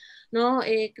universidades, ¿no?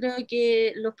 Creo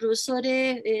que los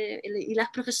profesores y las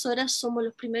profesoras somos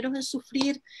los primeros en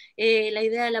sufrir la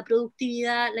idea de la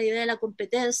productividad, la idea de la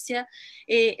competencia,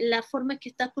 la forma en que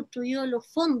están construidos los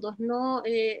fondos, ¿no?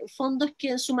 Fondos que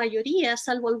en su mayoría,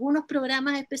 salvo algunos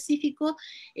programas específicos,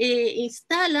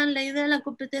 instalan la idea de la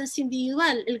competencia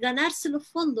individual, el ganarse los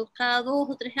fondos cada 2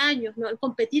 o 3 años, ¿no? El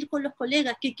competir con los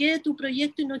colegas, que quede tu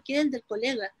proyecto y no quede el del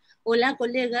colega o la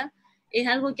colega, es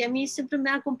algo que a mí siempre me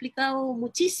ha complicado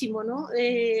muchísimo, ¿no?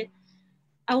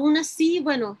 Aún así,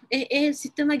 bueno, es el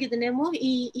sistema que tenemos,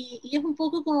 y es un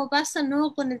poco como pasa,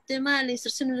 ¿no?, con el tema de la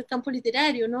inserción en el campo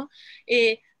literario, ¿no?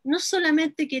 No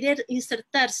solamente querer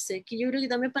insertarse, que yo creo que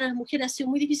también para las mujeres ha sido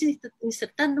muy difícil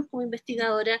insertarnos como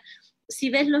investigadoras. Si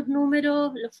ves los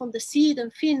números, los Fondecit,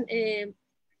 en fin,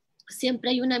 siempre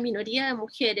hay una minoría de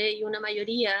mujeres y una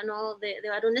mayoría, ¿no?, de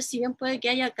varones, si bien puede que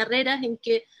haya carreras en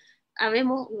que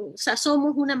o sea,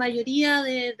 somos una mayoría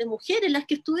de mujeres las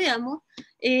que estudiamos,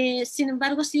 sin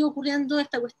embargo sigue ocurriendo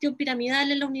esta cuestión piramidal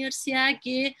en la universidad,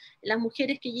 que las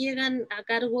mujeres que llegan a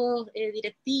cargos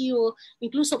directivos,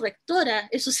 incluso rectoras,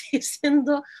 eso sigue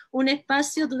siendo un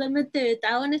espacio totalmente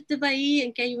vetado en este país,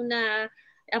 en que hay una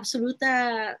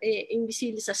absoluta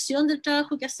invisibilización del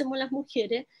trabajo que hacemos las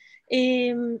mujeres.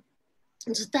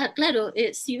 Entonces está claro,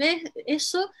 si ves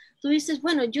eso, tú dices,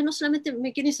 bueno, yo no solamente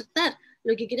me quiero insertar,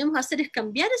 lo que queremos hacer es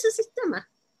cambiar ese sistema,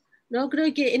 ¿no?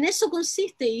 Creo que en eso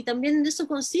consiste, y también en eso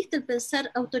consiste el pensar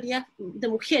autoridad de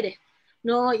mujeres,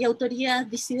 ¿no? Y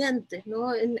autoridades disidentes,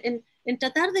 ¿no? En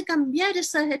tratar de cambiar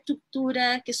esas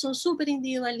estructuras que son súper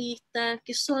individualistas,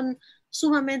 que son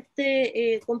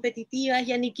sumamente competitivas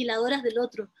y aniquiladoras del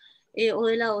otro o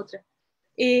de la otra.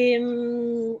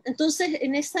 Entonces,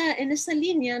 en esa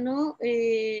línea, ¿no?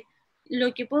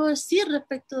 Lo que puedo decir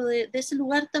respecto de ese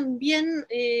lugar también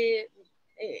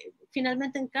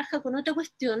finalmente encaja con otra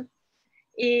cuestión,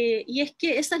 y es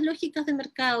que esas lógicas de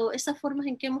mercado, esas formas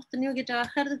en que hemos tenido que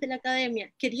trabajar desde la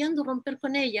academia, queriendo romper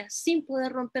con ellas, sin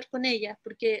poder romper con ellas,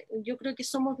 porque yo creo que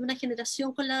somos de una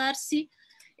generación con la Darcy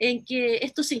en que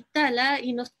esto se instala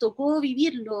y nos tocó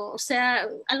vivirlo, o sea,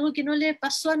 algo que no le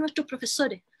pasó a nuestros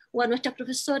profesores o a nuestras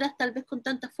profesoras tal vez con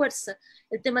tanta fuerza,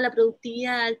 el tema de la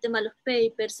productividad, el tema de los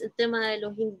papers, el tema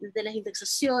de las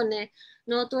indexaciones,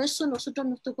 ¿no? Todo eso nosotros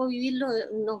nos tocó vivirlo,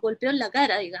 nos golpeó en la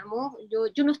cara, digamos.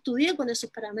 Yo no estudié con esos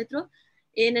parámetros,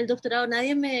 en el doctorado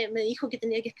nadie me dijo que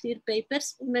tenía que escribir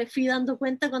papers, me fui dando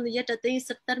cuenta cuando ya traté de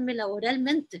insertarme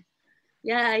laboralmente.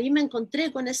 Ya ahí me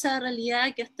encontré con esa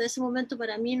realidad que hasta ese momento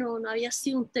para mí no había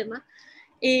sido un tema.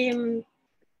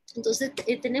 Entonces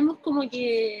tenemos como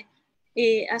que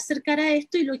acercar a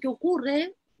esto, y lo que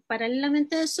ocurre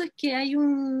paralelamente a eso es que hay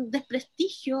un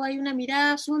desprestigio, hay una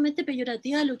mirada sumamente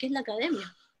peyorativa de lo que es la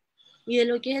academia y de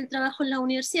lo que es el trabajo en las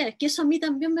universidades, que eso a mí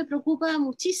también me preocupa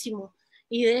muchísimo,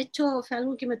 y de hecho fue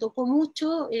algo que me tocó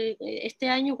mucho este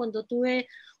año cuando tuve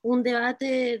un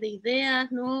debate de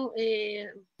ideas, ¿no?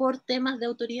 Por temas de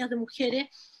autorías de mujeres,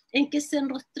 en que se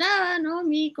enrostraba, ¿no?,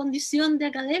 mi condición de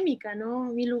académica,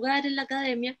 ¿no?, mi lugar en la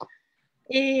academia,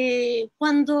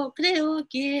 cuando creo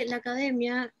que la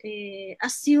academia ha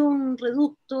sido un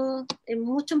reducto en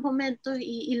muchos momentos,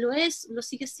 y lo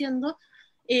sigue siendo,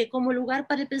 como lugar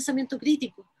para el pensamiento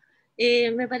crítico.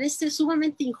 Me parece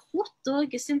sumamente injusto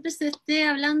que siempre se esté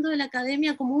hablando de la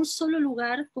academia como un solo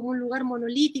lugar, como un lugar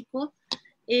monolítico,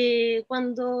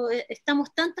 cuando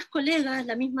estamos tantas colegas,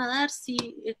 la misma Darcy,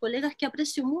 colegas que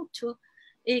aprecio mucho,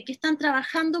 que están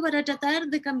trabajando para tratar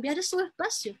de cambiar esos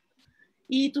espacios.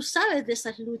 Y tú sabes de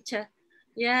esas luchas,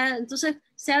 ¿ya? Entonces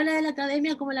se habla de la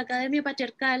academia como la academia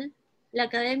patriarcal, la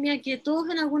academia que todos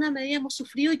en alguna medida hemos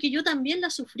sufrido, y que yo también la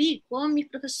sufrí con mis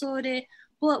profesores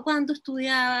cuando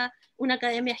estudiaba, una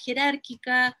academia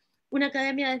jerárquica, una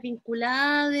academia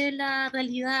desvinculada de la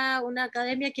realidad, una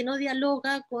academia que no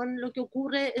dialoga con lo que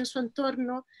ocurre en su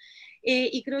entorno.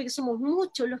 Y creo que somos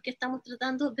muchos los que estamos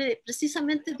tratando de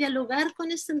precisamente dialogar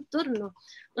con ese entorno.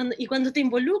 Y cuando te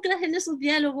involucras en esos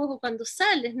diálogos, o cuando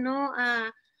sales, ¿no?,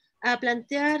 a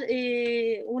plantear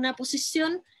una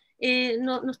posición,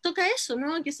 nos toca eso,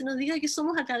 ¿no?, que se nos diga que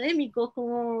somos académicos,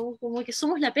 como que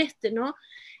somos la peste, ¿no?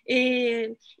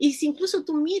 Y si incluso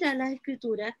tú miras las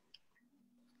escrituras,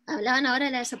 Hablaban ahora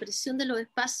de la desaparición de los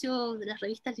espacios de las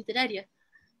revistas literarias.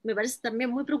 Me parece también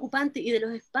muy preocupante, y de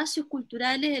los espacios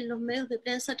culturales en los medios de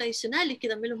prensa tradicionales, que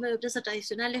también los medios de prensa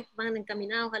tradicionales van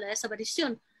encaminados a la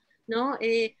desaparición, ¿no?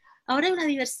 Ahora hay una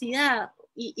diversidad,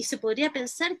 y se podría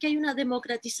pensar que hay una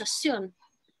democratización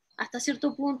hasta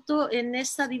cierto punto en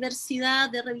esa diversidad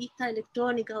de revistas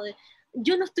electrónicas.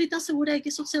 Yo no estoy tan segura de que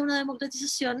eso sea una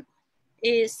democratización.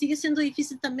 Sigue siendo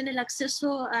difícil también el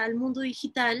acceso al mundo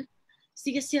digital,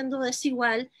 sigue siendo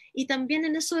desigual, y también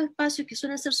en esos espacios que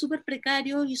suelen ser súper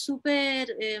precarios y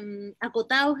súper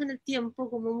acotados en el tiempo,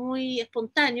 como muy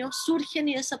espontáneos, surgen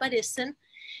y desaparecen.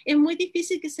 Es muy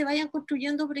difícil que se vayan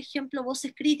construyendo, por ejemplo,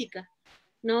 voces críticas,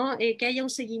 ¿no? Que haya un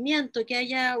seguimiento, que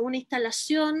haya una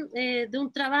instalación de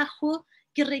un trabajo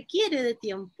que requiere de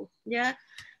tiempo, ¿ya?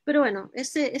 Pero bueno,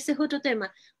 ese es otro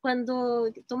tema.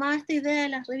 Cuando tomaba esta idea de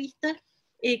las revistas,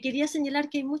 quería señalar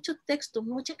que hay muchos textos,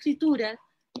 mucha escritura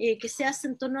que se hace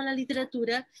en torno a la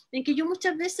literatura, en que yo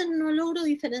muchas veces no logro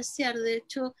diferenciar, de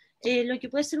hecho, lo que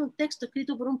puede ser un texto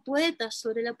escrito por un poeta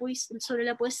sobre la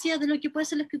poesía de lo que puede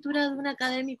ser la escritura de un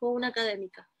académico o una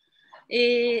académica.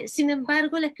 Sin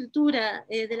embargo, la escritura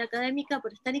de la académica,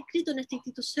 por estar inscrito en esta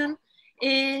institución,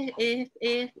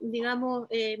 digamos,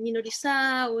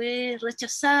 minorizada o es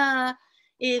rechazada,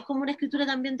 como una escritura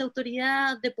también de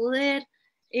autoridad, de poder,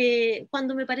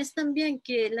 cuando me parece también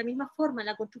que la misma forma,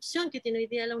 la construcción que tiene hoy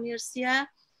día la universidad,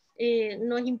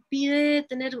 nos impide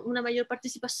tener una mayor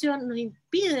participación, nos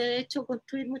impide, de hecho,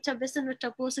 construir muchas veces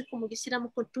nuestras voces como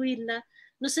quisiéramos construirlas.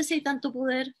 No sé si hay tanto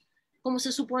poder como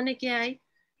se supone que hay.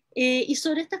 Y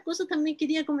sobre estas cosas también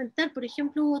quería comentar, por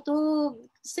ejemplo,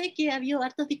 sé que ha habido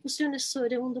hartas discusiones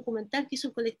sobre un documental que hizo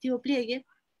el colectivo Pliegue,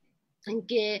 en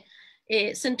que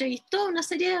se entrevistó a una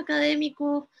serie de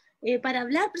académicos para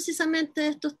hablar precisamente de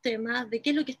estos temas, de qué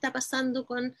es lo que está pasando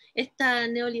con esta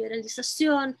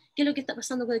neoliberalización, qué es lo que está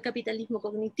pasando con el capitalismo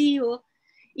cognitivo,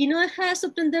 y no deja de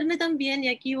sorprenderme también, y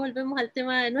aquí volvemos al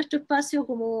tema de nuestro espacio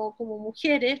como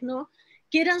mujeres, ¿no?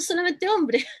 Que eran solamente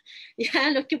hombres, ya,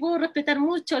 los que puedo respetar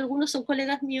mucho, algunos son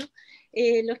colegas míos,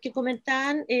 los que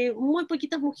comentaban, muy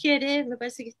poquitas mujeres, me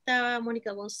parece que estaba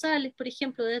Mónica González, por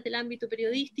ejemplo, desde el ámbito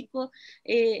periodístico,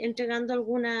 entregando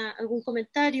algún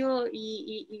comentario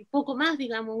y poco más,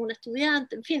 digamos, una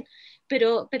estudiante, en fin,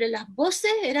 pero las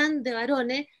voces eran de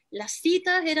varones, las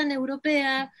citas eran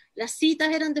europeas, las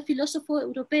citas eran de filósofos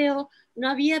europeos, no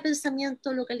había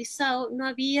pensamiento localizado, no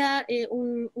había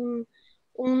un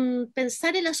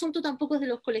pensar el asunto tampoco de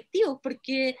los colectivos,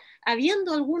 porque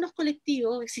existiendo algunos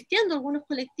colectivos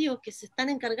que se están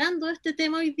encargando de este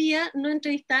tema hoy día, no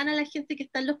entrevistaban a la gente que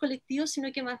está en los colectivos,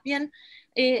 sino que más bien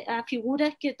a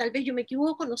figuras que tal vez yo me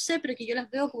equivoco, no sé, pero que yo las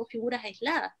veo como figuras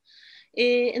aisladas.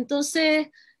 Entonces,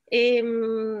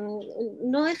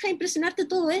 no deja de impresionarte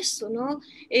todo eso, ¿no?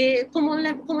 Como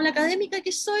la académica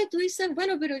que soy, tú dices,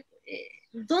 bueno, pero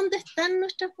 ¿dónde están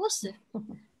nuestras voces?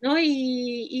 ¿No?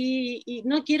 Y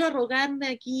no quiero arrogarme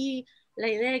aquí la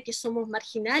idea de que somos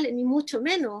marginales, ni mucho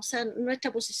menos. O sea,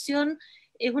 nuestra posición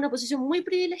es una posición muy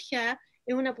privilegiada,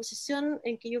 es una posición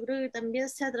en que yo creo que también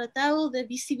se ha tratado de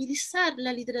visibilizar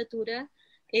la literatura.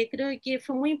 Creo que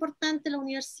fue muy importante la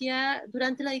universidad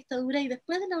durante la dictadura y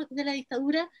después de la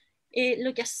dictadura.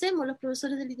 Lo que hacemos los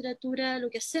profesores de literatura,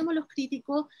 lo que hacemos los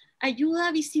críticos, ayuda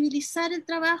a visibilizar el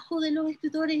trabajo de los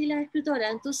escritores y las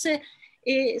escritoras. Entonces,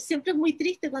 siempre es muy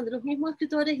triste cuando los mismos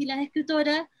escritores y las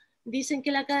escritoras dicen que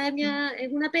la academia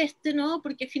es una peste, ¿no?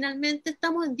 Porque finalmente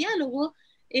estamos en diálogo,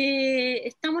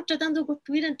 estamos tratando de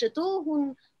construir entre todos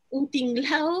un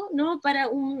tinglado, ¿no? Para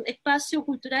un espacio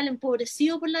cultural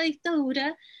empobrecido por la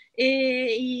dictadura,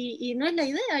 y no es la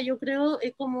idea, yo creo,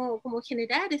 como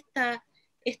generar esta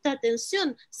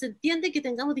tensión. Se entiende que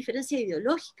tengamos diferencias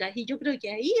ideológicas, y yo creo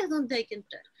que ahí es donde hay que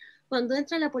entrar, cuando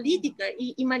entra la política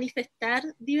y manifestar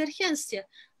divergencia.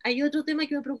 Hay otro tema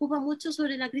que me preocupa mucho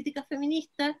sobre la crítica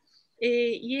feminista,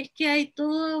 y es que hay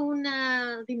toda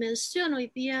una dimensión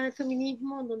hoy día del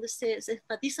feminismo donde se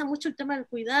enfatiza mucho el tema del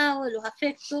cuidado, de los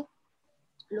afectos.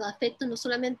 Los afectos no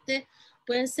solamente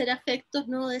pueden ser afectos,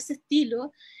 ¿no?, de ese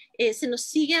estilo. Se nos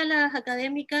sigue a las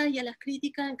académicas y a las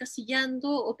críticas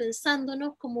encasillando o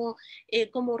pensándonos como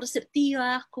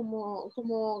receptivas,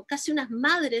 como casi unas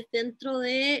madres dentro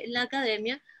de la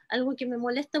academia, algo que me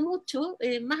molesta mucho,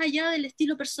 más allá del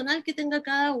estilo personal que tenga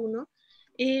cada uno,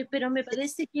 pero me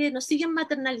parece que nos siguen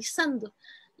maternalizando.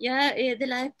 Ya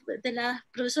de las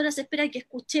profesoras se espera que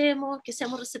escuchemos, que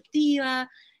seamos receptivas,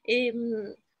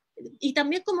 y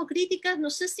también como críticas, no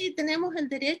sé si tenemos el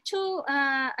derecho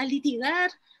a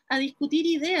litigar, a discutir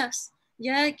ideas,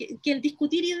 ya que el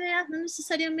discutir ideas no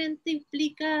necesariamente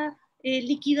implica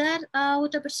liquidar a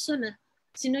otra persona.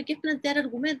 sino que es plantear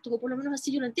argumentos, o por lo menos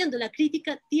así yo lo entiendo. La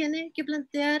crítica tiene que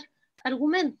plantear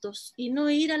argumentos y no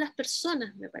ir a las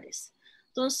personas, me parece.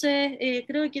 Entonces,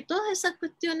 creo que todas esas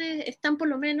cuestiones están por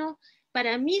lo menos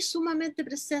para mí sumamente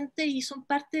presentes y son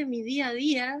parte de mi día a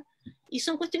día, y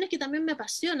son cuestiones que también me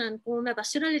apasionan, como me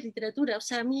apasiona la literatura. O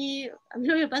sea, a mí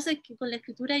lo que pasa es que con la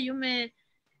escritura yo me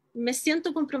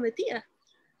siento comprometida,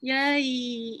 ¿ya?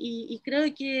 Y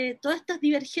creo que todas estas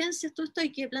divergencias, todo esto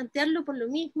hay que plantearlo por lo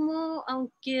mismo,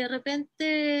 aunque de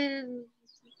repente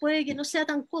puede que no sea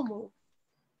tan cómodo.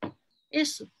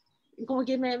 Eso, como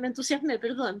que me entusiasmé,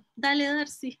 perdón. Dale,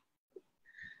 Darcy.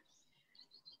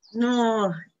 No,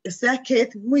 o sea, es que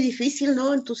es muy difícil,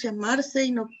 ¿no?, entusiasmarse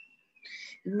y no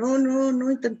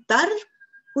intentar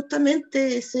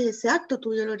justamente ese acto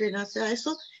tuyo, Lorena. O sea,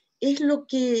 eso es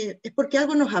porque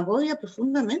algo nos agobia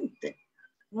profundamente,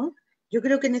 ¿no? Yo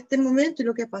creo que en este momento, y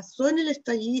lo que pasó en el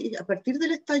estallido, a partir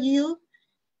del estallido, o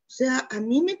sea, a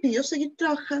mí me pidió seguir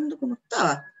trabajando como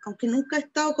estaba, aunque nunca he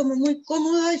estado como muy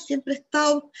cómoda y siempre he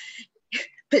estado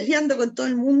peleando con todo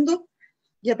el mundo,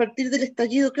 y a partir del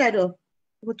estallido, claro,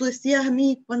 como tú decías, a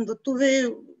mí cuando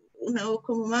tuve una voz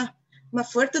como más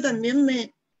fuerte, también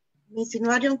me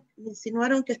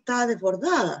insinuaron que estaba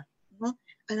desbordada, ¿no?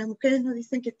 A las mujeres nos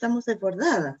dicen que estamos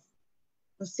desbordadas,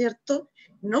 ¿no es cierto?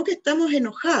 No que estamos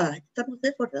enojadas, estamos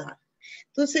desbordadas.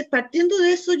 Entonces, partiendo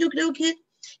de eso, yo creo que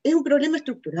es un problema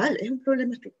estructural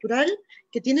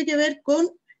que tiene que ver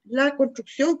con la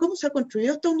construcción, cómo se ha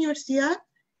construido esta universidad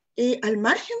al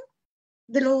margen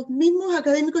de los mismos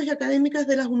académicos y académicas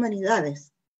de las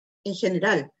humanidades, en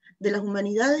general, de las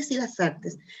humanidades y las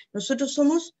artes. Nosotras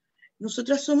somos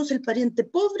el pariente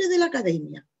pobre de la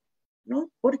academia,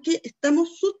 ¿no? Porque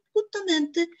estamos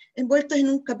justamente envueltas en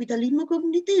un capitalismo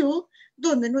cognitivo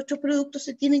donde nuestros productos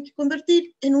se tienen que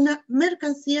convertir en una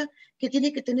mercancía que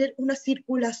tiene que tener una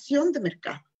circulación de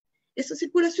mercado. Esa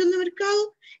circulación de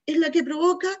mercado es la que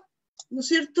provoca, ¿no es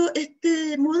cierto?,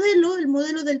 este modelo, el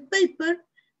modelo del paper,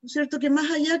 ¿no es cierto?, que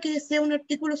más allá que sea un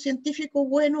artículo científico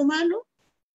bueno o malo,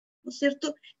 ¿no es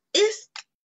cierto?, es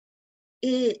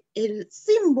el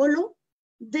símbolo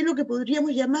de lo que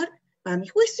podríamos llamar, a mi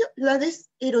juicio, la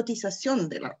deserotización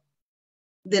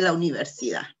de la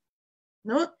universidad,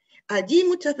 ¿no? Allí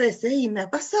muchas veces, y me ha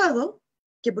pasado,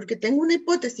 que porque tengo una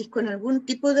hipótesis con algún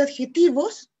tipo de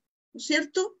adjetivos, ¿no es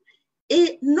cierto?,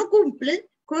 no cumple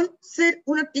con ser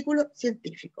un artículo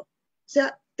científico. O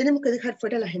sea, tenemos que dejar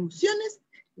fuera las emociones,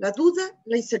 la duda,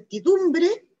 la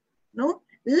incertidumbre, ¿no?,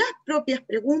 las propias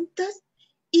preguntas,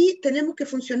 y tenemos que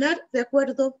funcionar de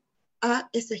acuerdo a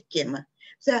ese esquema.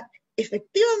 O sea,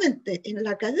 efectivamente, en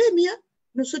la academia,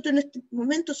 nosotros en este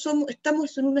momento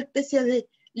estamos en una especie de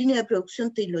línea de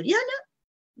producción tayloriana,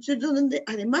 ¿no es cierto?, donde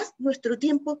además nuestro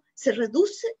tiempo se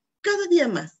reduce cada día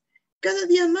más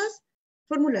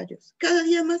formularios, cada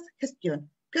día más gestión,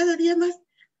 cada día más.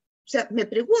 O sea, me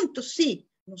pregunto si,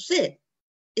 no sé,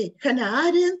 Hannah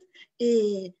Arendt,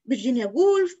 Virginia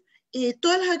Woolf,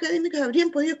 todas las académicas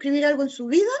habrían podido escribir algo en su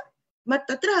vida,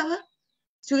 Marta Traba,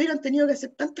 si hubieran tenido que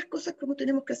hacer tantas cosas como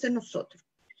tenemos que hacer nosotros.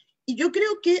 Y yo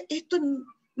creo que esto,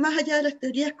 más allá de las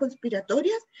teorías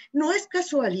conspiratorias, no es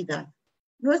casualidad,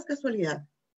 no es casualidad.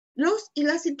 Los y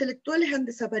las intelectuales han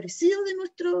desaparecido de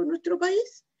nuestro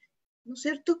país, ¿no es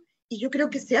cierto? Y yo creo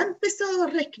que se ha empezado a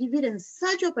reescribir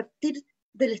ensayo a partir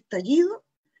del estallido,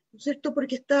 ¿no es cierto?,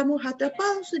 porque estábamos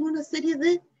atrapados en una serie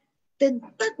de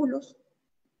tentáculos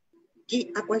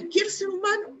que a cualquier ser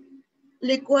humano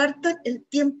le coartan el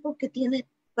tiempo que tiene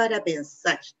para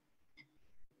pensar,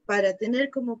 para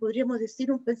tener, como podríamos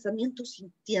decir, un pensamiento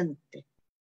sintiente.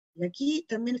 Y aquí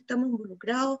también estamos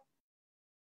involucrados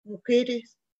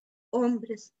mujeres,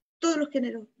 hombres, todos los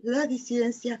géneros, la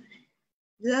disidencia,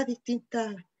 las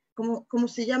distintas, como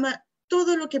se llama,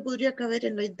 todo lo que podría caber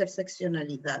en la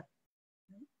interseccionalidad.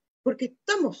 Porque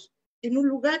estamos en un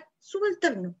lugar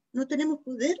subalterno, no tenemos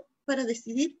poder para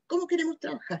decidir cómo queremos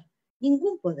trabajar,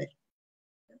 ningún poder.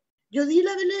 Yo di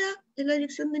la pelea en la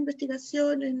dirección de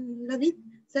investigación, en la DIT,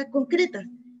 o sea, concretas,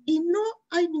 y no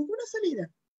hay ninguna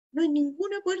salida, no hay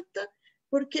ninguna puerta,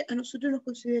 porque a nosotros nos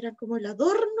consideran como el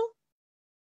adorno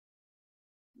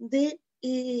de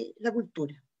la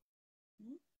cultura.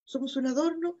 Somos un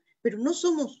adorno, pero no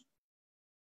somos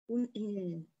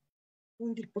un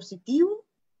dispositivo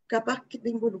capaz de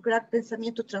involucrar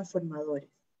pensamientos transformadores,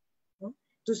 ¿no?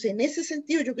 Entonces, en ese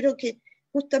sentido, yo creo que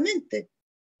justamente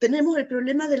tenemos el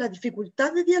problema de la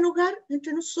dificultad de dialogar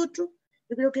entre nosotros.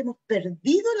 Yo creo que hemos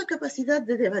perdido la capacidad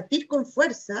de debatir con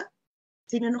fuerza,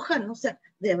 sin enojarnos, o sea,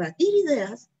 debatir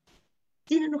ideas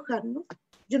sin enojarnos.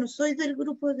 Yo no soy del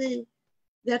grupo de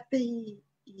arte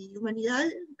y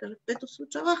humanidades, que respeto su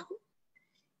trabajo,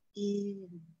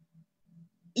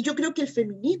 Y yo creo que el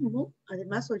feminismo,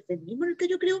 además, o el feminismo en el que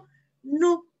yo creo,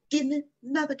 no tiene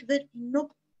nada que ver,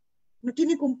 no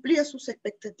tiene cumplidas sus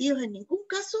expectativas en ningún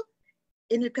caso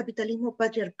en el capitalismo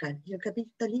patriarcal. Y el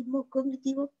capitalismo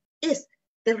cognitivo es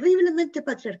terriblemente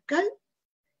patriarcal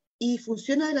y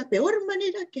funciona de la peor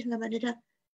manera, que es la manera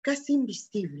casi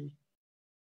invisible,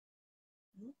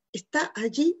 ¿no? Está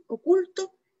allí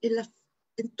oculto en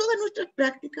todas nuestras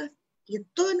prácticas y en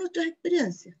todas nuestras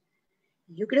experiencias.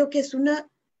 Y yo creo que es una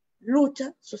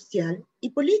lucha social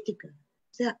y política.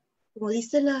 O sea, como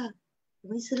dice la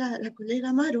colega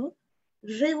Amaro,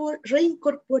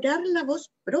 reincorporar la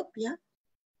voz propia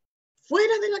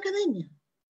fuera de la academia,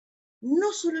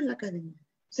 no solo en la academia.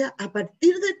 O sea, a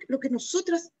partir de lo que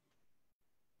nosotras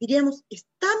diríamos,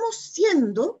 estamos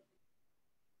siendo,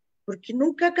 porque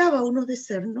nunca acaba uno de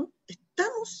ser, ¿no?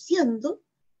 Estamos siendo,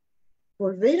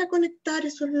 volver a conectar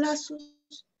esos lazos,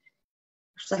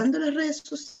 usando las redes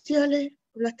sociales,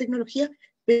 con las tecnologías,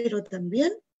 pero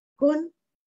también con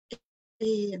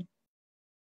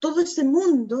todo ese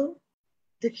mundo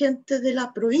de gente de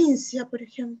la provincia, por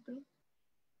ejemplo,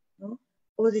 ¿no?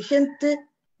 O de gente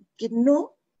que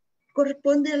no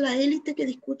corresponde a la élite que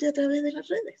discute a través de las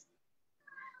redes.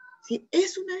 Sí,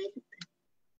 es una élite.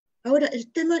 Ahora,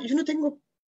 el tema, yo no tengo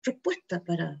respuesta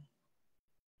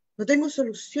no tengo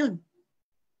solución.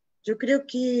 Yo creo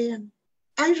que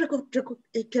hay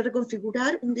que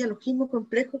reconfigurar un dialogismo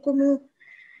complejo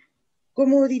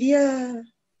como diría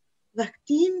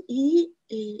Bakhtin, y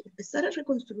empezar a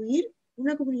reconstruir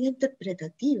una comunidad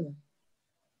interpretativa,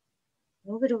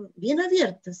 ¿no? Pero bien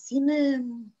abierta, sin...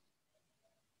 el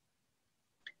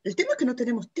tema es que no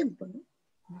tenemos tiempo, ¿no?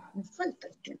 Nos falta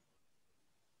el tiempo.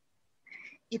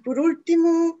 Y por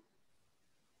último,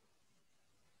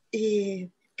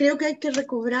 creo que hay que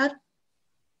recobrar,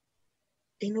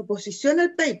 en oposición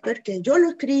al paper, que yo lo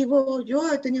escribo,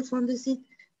 yo he tenido Fondesit,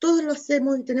 todos lo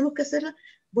hacemos y tenemos que hacerla,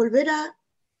 volver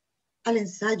al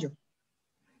ensayo,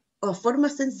 o a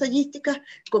formas ensayísticas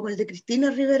como el de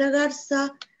Cristina Rivera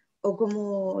Garza, o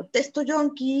como Texto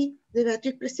Yonki de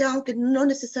Beatriz Preciado, aunque no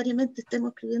necesariamente estemos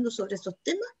escribiendo sobre esos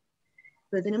temas,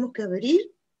 pero tenemos que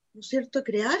abrir, ¿no es cierto?,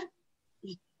 crear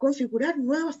y configurar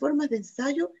nuevas formas de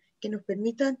ensayo que nos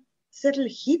permitan ser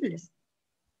legibles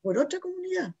por otra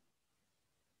comunidad,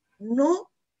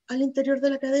 no al interior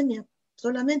de la academia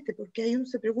solamente, porque ahí uno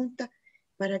se pregunta,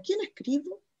 ¿para quién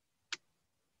escribo?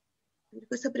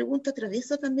 Esa pregunta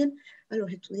atraviesa también a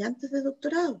los estudiantes de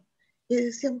doctorado, y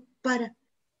decían, ¿para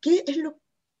qué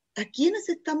a quiénes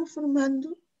estamos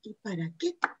formando y para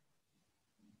qué?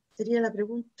 Sería la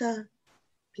pregunta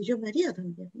que yo me haría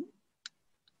también, ¿no?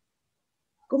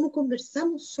 ¿Cómo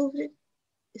conversamos sobre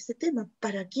ese tema?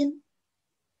 ¿Para quién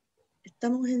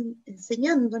estamos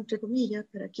enseñando, entre comillas?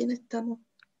 ¿Para quién estamos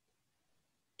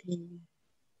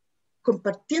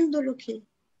compartiendo lo que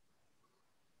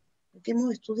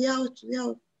hemos estudiado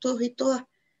todos y todas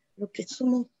los que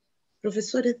somos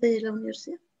profesores de la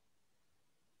universidad?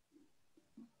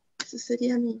 Ese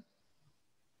sería mi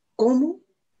cómo.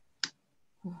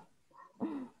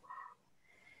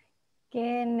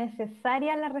 Qué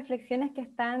necesarias las reflexiones que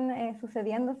están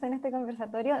sucediéndose en este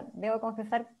conversatorio. Debo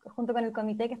confesar, junto con el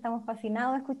comité, que estamos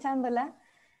fascinados escuchándolas,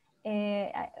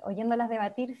 oyéndolas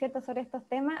debatir, ¿cierto?, sobre estos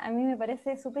temas. A mí me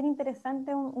parece súper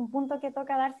interesante un punto que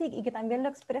toca Darcy y que también lo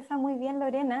expresa muy bien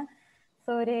Lorena,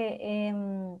 sobre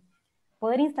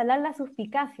poder instalar la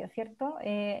suspicacia, ¿cierto?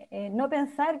 No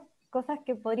pensar cosas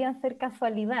que podrían ser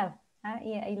casualidad, ¿ah?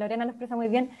 Y Lorena lo expresa muy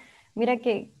bien. Mira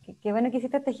que bueno que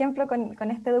hiciste este ejemplo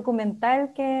con este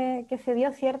documental que se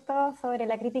dio, ¿cierto?, sobre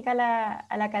la crítica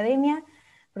a la academia,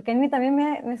 porque a mí también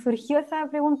me surgió esa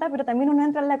pregunta, pero también uno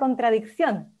entra en la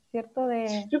contradicción, ¿cierto?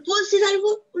 ¿Yo puedo decir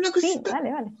algo? Una cosita.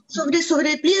 Sí, vale.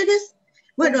 Sobre pliegues.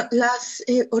 Bueno, sí. Las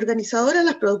organizadoras,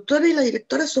 las productoras y las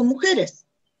directoras son mujeres.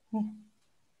 Sí.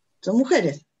 Son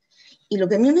mujeres. Y lo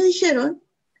que a mí me dijeron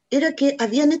era que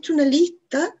habían hecho una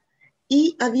lista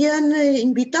y habían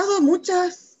invitado a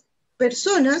muchas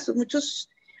personas, muchos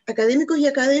académicos y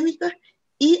académicas,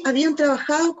 y habían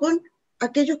trabajado con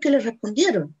aquellos que les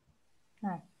respondieron.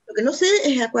 Lo que no sé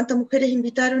es a cuántas mujeres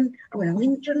invitaron. Bueno, a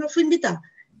mí yo no fui invitada,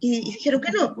 y dijeron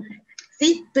que no,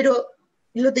 sí, pero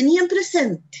lo tenían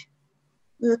presente.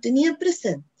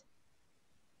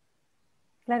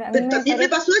 Claro, pero también me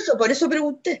pasó eso, por eso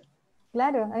pregunté.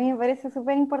 Claro, a mí me parece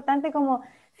súper importante como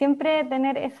siempre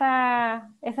tener esa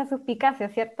suspicacia,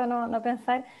 ¿cierto? No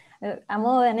pensar. A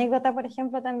modo de anécdota, por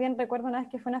ejemplo, también recuerdo una vez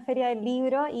que fue a una feria del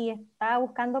libro y estaba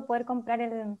buscando poder comprar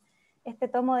este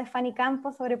tomo de Fanny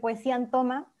Campos sobre poesía en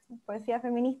toma, poesía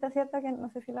feminista, ¿cierto? Que no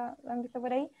sé si lo han visto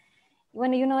por ahí. Y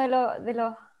bueno, y uno de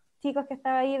los chicos que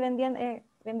estaba ahí vendiendo,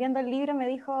 vendiendo el libro me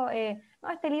dijo,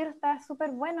 no, este libro está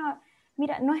súper bueno,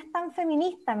 mira, no es tan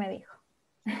feminista, me dijo.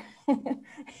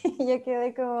 Y yo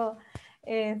quedé como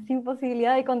sin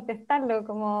posibilidad de contestarlo,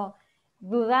 como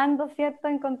dudando, ¿cierto?,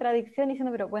 en contradicción,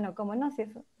 diciendo, pero bueno, ¿cómo no? Si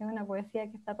eso es una poesía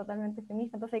que está totalmente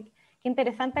feminista. Entonces, qué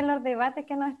interesante los debates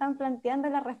que nos están planteando,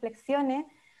 las reflexiones,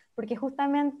 porque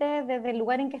justamente desde el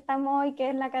lugar en que estamos hoy, que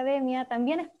es la academia,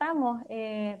 también estamos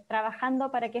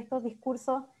trabajando para que estos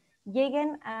discursos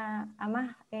lleguen a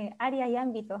más áreas y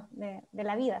ámbitos de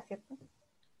la vida, ¿cierto?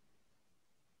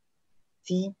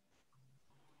 Sí.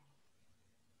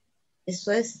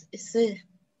 Eso es,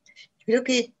 yo creo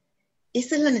que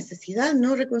esa es la necesidad,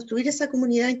 ¿no? Reconstruir esa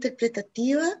comunidad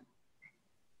interpretativa,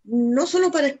 no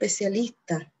solo para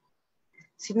especialistas,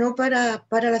 sino para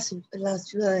la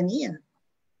ciudadanía,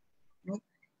 ¿no?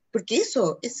 Porque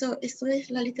eso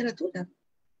es la literatura,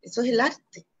 eso es el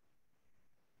arte,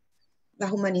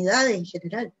 las humanidades en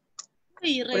general.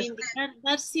 Y reivindicar,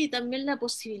 Darcy, también la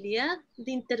posibilidad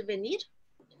de intervenir,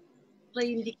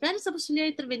 reivindicar esa posibilidad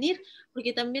de intervenir,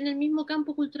 porque también el mismo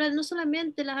campo cultural, no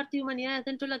solamente las artes y humanidades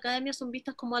dentro de la academia son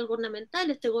vistas como algo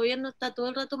ornamental. Este gobierno está todo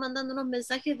el rato mandando unos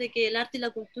mensajes de que el arte y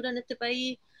la cultura en este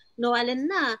país no valen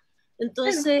nada.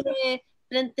 Entonces,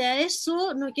 frente a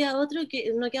eso, no queda otra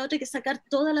que sacar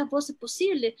todas las voces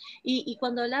posibles. Y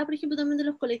cuando hablaba, por ejemplo, también de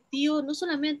los colectivos, no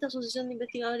solamente Asociación de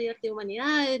Investigadores de Arte y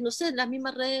Humanidades, no sé, las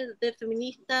mismas redes de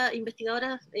feministas,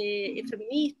 investigadoras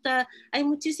feministas, hay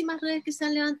muchísimas redes que se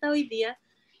han levantado hoy día.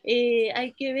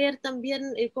 Hay que ver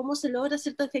también cómo se logra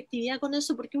cierta efectividad con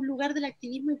eso, porque un lugar del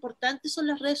activismo importante son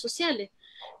las redes sociales.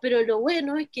 Pero lo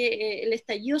bueno es que el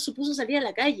estallido supuso salir a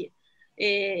la calle.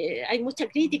 Hay mucha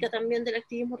crítica también del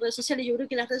activismo en redes sociales. Yo creo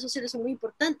que las redes sociales son muy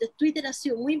importantes. Twitter ha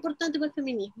sido muy importante para el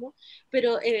feminismo,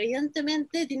 pero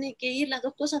evidentemente tiene que ir las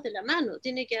dos cosas de la mano.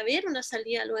 Tiene que haber una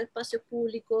salida a los espacios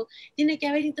públicos, tiene que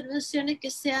haber intervenciones que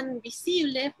sean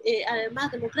visibles,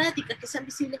 además democráticas, que sean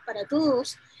visibles para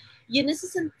todos. Y en ese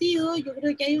sentido yo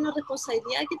creo que hay una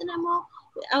responsabilidad que tenemos.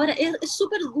 Ahora, es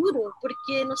súper duro,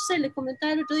 porque, no sé, les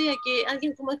comentaba el otro día que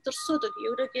alguien como Héctor Soto, que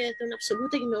yo creo que es de una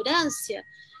absoluta ignorancia,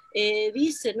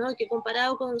 dice, ¿no?, que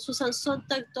comparado con Susan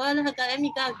Sontag, todas las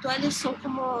académicas actuales son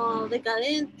como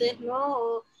decadentes, ¿no?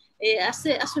 O,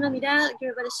 hace una mirada que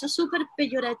me pareció súper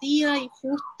peyorativa,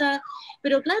 injusta,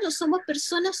 pero claro, somos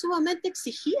personas sumamente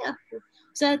exigidas, pues.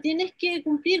 O sea, tienes que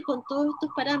cumplir con todos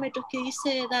estos parámetros que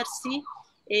dice Darcy,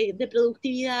 de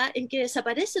productividad, en que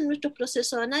desaparecen nuestros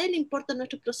procesos. A nadie le importan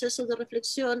nuestros procesos de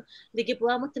reflexión, de que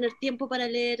podamos tener tiempo para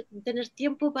leer, tener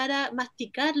tiempo para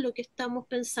masticar lo que estamos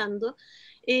pensando.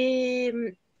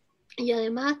 Y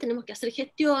además tenemos que hacer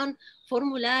gestión,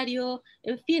 formulario,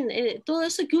 en fin, todo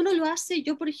eso que uno lo hace.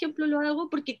 Yo, por ejemplo, lo hago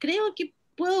porque creo que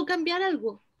puedo cambiar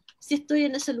algo si estoy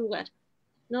en ese lugar,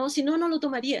 ¿no? Si no, no lo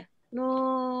tomaría.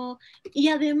 No. Y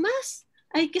además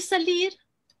hay que salir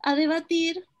a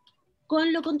debatir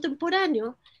con lo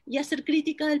contemporáneo y hacer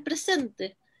crítica del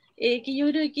presente, que yo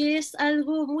creo que es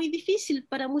algo muy difícil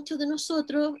para muchos de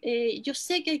nosotros. Yo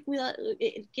sé que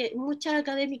que muchas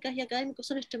académicas y académicos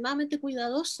son extremadamente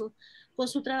cuidadosos con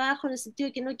su trabajo, en el sentido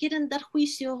de que no quieren dar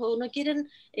juicios o no quieren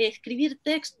escribir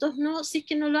textos, ¿no?, si es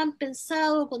que no lo han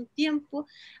pensado con tiempo.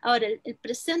 Ahora, el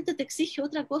presente te exige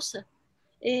otra cosa.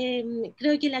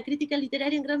 Creo que la crítica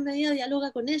literaria en gran medida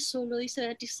dialoga con eso, lo dice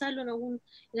Beatriz Salo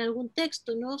en algún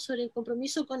texto, ¿no?, sobre el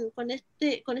compromiso con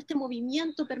este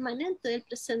movimiento permanente del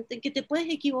presente, en que te puedes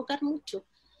equivocar mucho.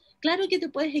 Claro que te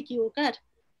puedes equivocar,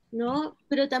 ¿no?,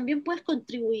 pero también puedes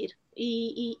contribuir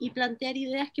y plantear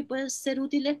ideas que pueden ser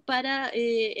útiles para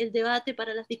el debate,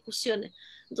 para las discusiones.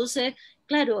 Entonces,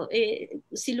 claro,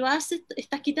 si lo haces,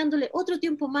 estás quitándole otro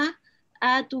tiempo más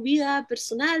a tu vida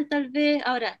personal, tal vez.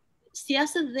 Ahora, si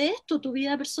haces de esto tu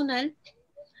vida personal,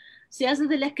 si haces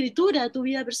de la escritura tu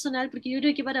vida personal, porque yo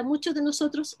creo que para muchos de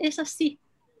nosotros es así.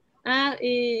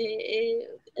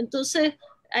 Entonces,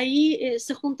 ahí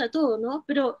se junta todo, ¿no?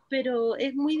 Pero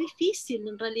es muy difícil,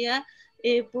 en realidad,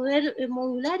 poder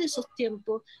modular esos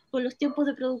tiempos con los tiempos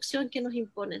de producción que nos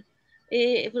imponen.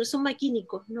 Porque son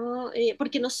maquínicos, ¿no?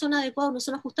 Porque no son adecuados, no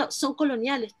son ajustados, son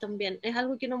coloniales también. Es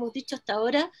algo que no hemos dicho hasta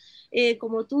ahora.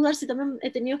 Como tú, Darcy, también he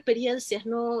tenido experiencias,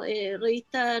 ¿no?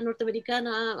 Revista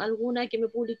norteamericana, alguna que me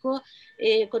publicó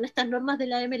con estas normas de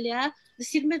la MLA,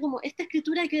 decirme como esta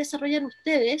escritura que desarrollan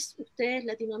ustedes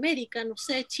Latinoamérica, no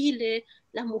sé, Chile,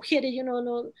 las mujeres,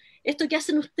 esto que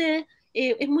hacen ustedes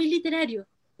es muy literario.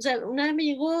 O sea, una vez me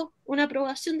llegó una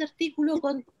aprobación de artículo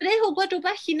con 3 o 4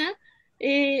 páginas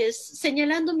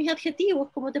señalando mis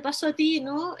adjetivos, como te pasó a ti,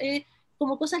 ¿no?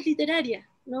 Como cosas literarias,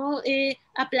 ¿no?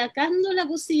 Aplacando la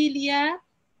posibilidad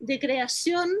de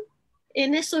creación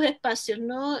en esos espacios,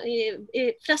 ¿no?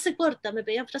 Frase corta, me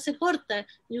pedían frase corta,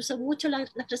 yo uso mucho la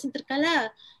frase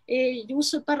intercalada, yo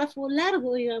uso el párrafo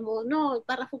largo, digamos, no, el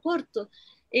párrafo corto.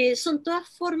 Son todas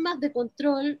formas de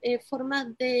control,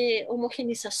 formas de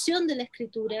homogenización de la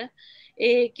escritura,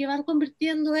 que van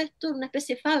convirtiendo esto en una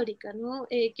especie de fábrica, ¿no?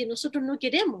 Que nosotros no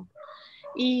queremos.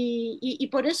 Y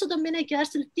por eso también hay que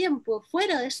darse el tiempo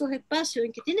fuera de esos espacios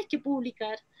en que tienes que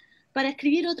publicar, para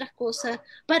escribir otras cosas,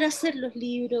 para hacer los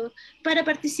libros, para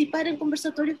participar en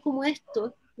conversatorios como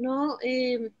estos, ¿no?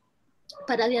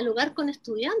 Para dialogar con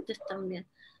estudiantes también.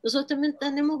 Nosotros también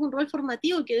tenemos un rol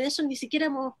formativo, que de eso ni siquiera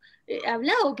hemos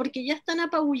hablado, porque ya es tan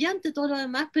apabullante todo lo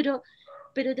demás, pero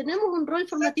tenemos un rol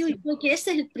formativo y creo que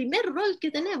ese es el primer rol que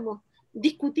tenemos: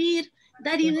 discutir,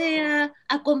 dar ideas,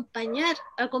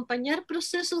 acompañar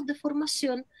procesos de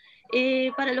formación,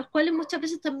 para los cuales muchas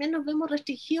veces también nos vemos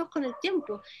restringidos con el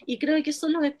tiempo, y creo que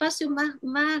son los espacios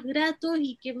más gratos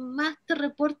y que más te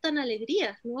reportan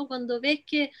alegrías, ¿no? Cuando ves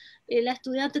que la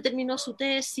estudiante terminó su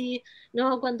tesis,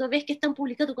 ¿no? Cuando ves que están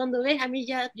publicando, cuando ves, yo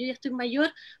ya estoy mayor,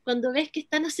 cuando ves que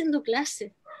están haciendo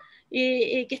clases,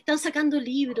 que están sacando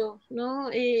libros, ¿no?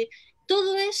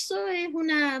 Todo eso es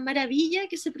una maravilla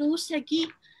que se produce aquí,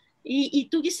 y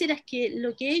tú quisieras que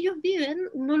lo que ellos viven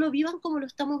no lo vivan como lo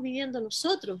estamos viviendo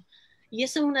nosotros, y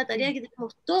esa es una tarea que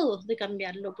tenemos todos de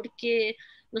cambiarlo, porque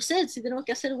no sé si tenemos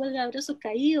que hacer huelga de brazos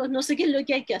caídos, no sé qué es lo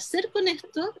que hay que hacer con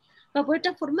esto para poder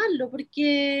transformarlo,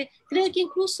 porque creo que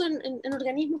incluso en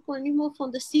organismos como el mismo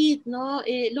Fondesit, ¿no?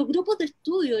 Los grupos de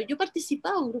estudio, yo he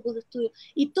participado en grupos de estudio,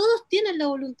 y todos tienen la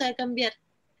voluntad de cambiar.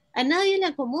 A nadie le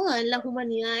acomoda en las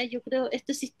humanidades, yo creo,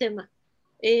 este sistema.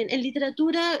 En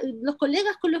literatura, los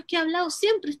colegas con los que he hablado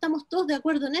siempre estamos todos de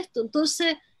acuerdo en esto.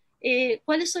 Entonces,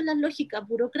 ¿cuáles son las lógicas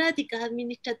burocráticas,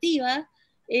 administrativas,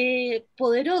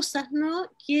 poderosas, ¿no?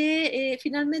 Que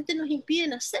finalmente nos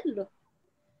impiden hacerlo,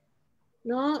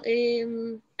 ¿no?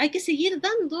 Hay que seguir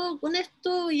dando con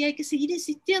esto, y hay que seguir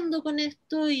insistiendo con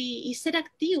esto, y ser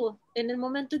activos en el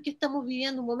momento en que estamos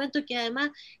viviendo, un momento que además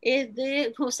es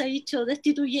de, como se ha dicho,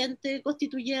 destituyente,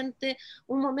 constituyente,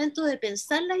 un momento de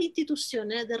pensar las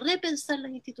instituciones, de repensar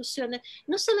las instituciones,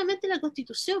 no solamente la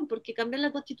Constitución, porque cambiar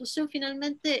la Constitución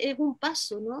finalmente es un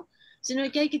paso, ¿no? Sino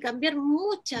que hay que cambiar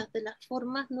muchas de las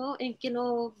formas, ¿no?, en que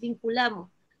nos vinculamos,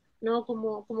 ¿no?,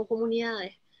 como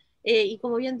comunidades. Y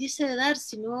como bien dice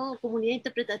Darcy, ¿no?, comunidad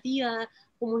interpretativa,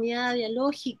 comunidad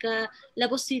dialógica, la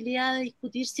posibilidad de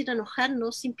discutir sin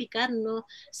enojarnos, sin picarnos,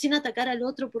 sin atacar al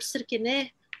otro por ser quien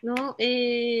es, ¿no?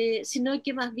 Sino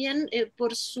que más bien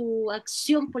por su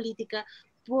acción política,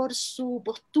 por su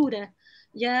postura.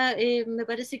 Ya me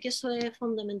parece que eso es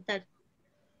fundamental.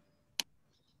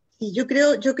 Y yo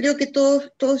creo que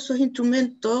todos esos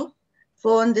instrumentos,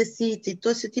 Fondesit y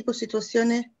todo ese tipo de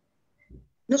situaciones,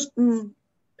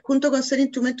 junto con ser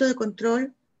instrumentos de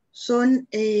control, son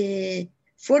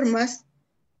formas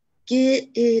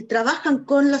que trabajan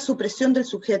con la supresión del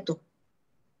sujeto,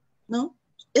 ¿no?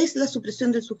 Es la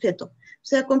supresión del sujeto. O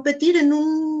sea, competir en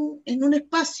un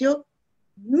espacio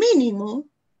mínimo,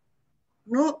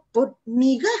 ¿no?, por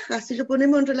migajas, si lo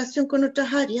ponemos en relación con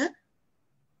otras áreas,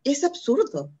 es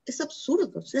absurdo.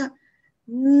 O sea,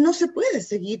 no se puede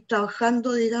seguir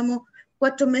trabajando, digamos,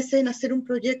 4 meses en hacer un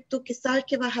proyecto que sabes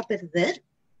que vas a perder,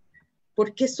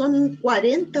 porque son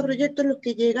 40 proyectos los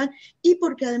que llegan, y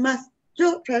porque además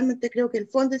yo realmente creo que el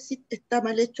Fondesit está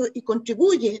mal hecho y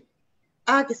contribuye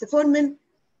a que se formen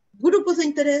grupos de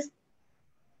interés,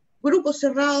 grupos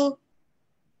cerrados,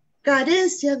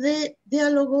 carencia de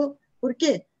diálogo. ¿Por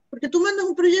qué? Porque tú mandas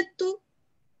un proyecto,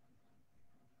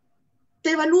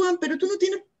 te evalúan, pero tú no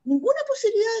tienes ninguna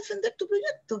posibilidad de defender tu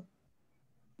proyecto.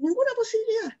 Ninguna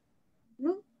posibilidad,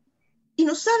 ¿no? Y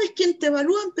no sabes quién te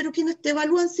evalúan, pero quienes te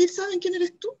evalúan sí saben quién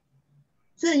eres tú. O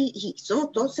sea, y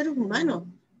somos todos seres humanos,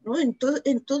 ¿no? En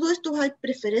todo esto hay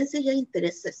preferencias y hay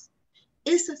intereses.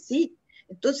 Es así.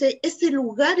 Entonces, ese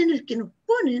lugar en el que nos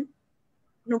ponen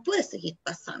no puede seguir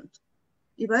pasando.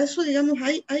 Y para eso, digamos,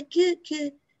 hay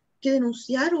que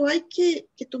denunciar, o hay que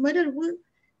tomar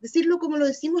decirlo como lo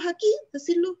decimos aquí,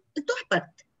 decirlo en todas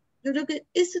partes. Yo creo que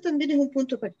ese también es un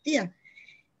punto de partida.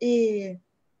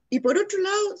 Y por otro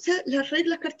lado, o sea, las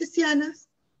reglas cartesianas,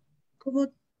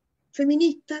 como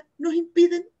feministas, nos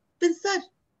impiden pensar.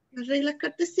 Las reglas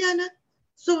cartesianas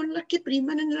son las que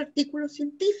priman en el artículo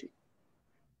científico.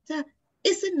 O sea,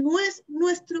 ese no es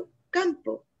nuestro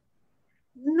campo.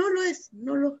 No lo es,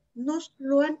 nos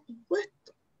lo han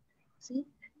impuesto, ¿sí?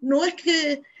 No es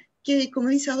que como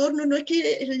dice Adorno, no es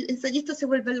que el ensayista se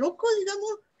vuelva loco,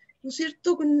 digamos, ¿no es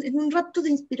cierto?, en un rapto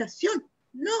de inspiración.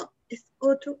 No, es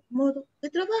otro modo de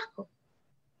trabajo.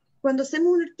 cuando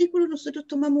hacemos un artículo, nosotros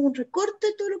tomamos un recorte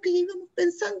de todo lo que íbamos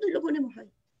pensando y lo ponemos ahí.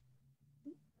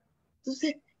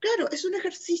 Entonces, claro, es un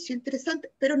ejercicio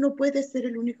interesante, pero no puede ser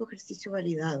el único ejercicio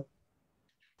validado,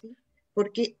 ¿sí?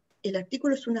 Porque el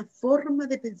artículo es una forma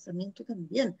de pensamiento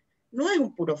también, no es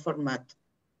un puro formato,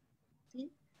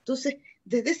 ¿sí? Entonces,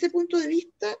 desde ese punto de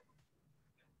vista,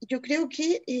 yo creo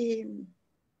que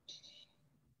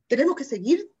tenemos que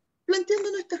seguir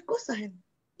planteándonos estas cosas,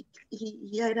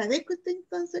 y agradezco esta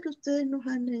instancia que ustedes nos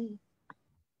han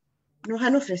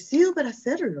ofrecido para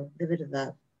hacerlo, de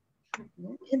verdad,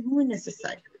 ¿no? Es muy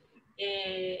necesario.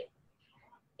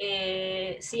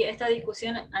 Sí, esta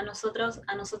discusión a nosotras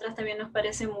también nos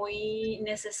parece muy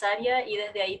necesaria, y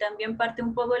desde ahí también parte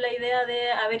un poco la idea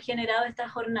de haber generado estas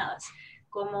jornadas,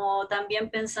 como también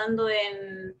pensando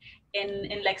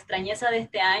en la extrañeza de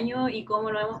este año y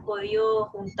cómo no hemos podido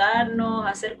juntarnos,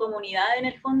 hacer comunidad en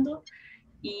el fondo,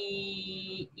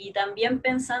 y también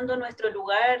pensando nuestro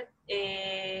lugar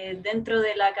dentro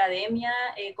de la academia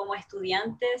como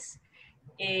estudiantes.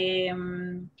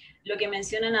 Lo que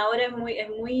mencionan ahora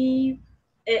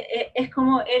es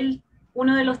como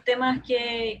uno de los temas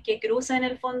que cruza en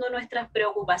el fondo nuestras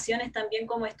preocupaciones también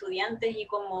como estudiantes, y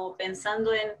como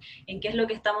pensando en qué es lo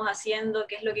que estamos haciendo,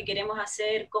 qué es lo que queremos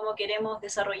hacer, cómo queremos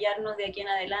desarrollarnos de aquí en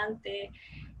adelante,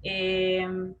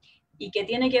 y que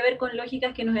tiene que ver con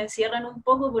lógicas que nos encierran un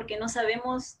poco porque no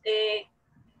sabemos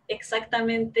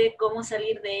exactamente cómo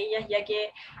salir de ellas, ya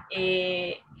que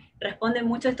responden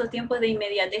mucho a estos tiempos de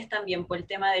inmediatez también, por el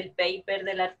tema del paper,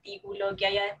 del artículo, que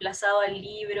haya desplazado al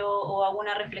libro o a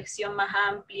una reflexión más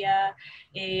amplia,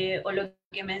 o lo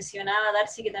que mencionaba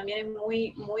Darcy, que también es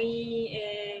muy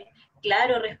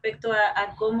claro respecto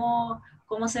a cómo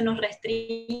se nos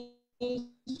restringe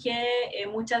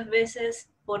muchas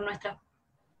veces por nuestra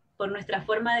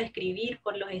forma de escribir,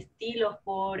 por los estilos,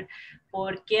 por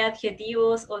qué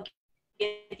adjetivos o qué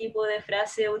tipo de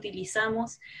frase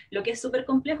utilizamos, lo que es súper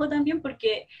complejo también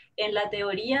porque en la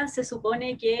teoría se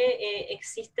supone que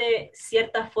existe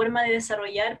cierta forma de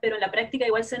desarrollar, pero en la práctica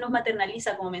igual se nos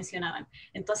maternaliza, como mencionaban.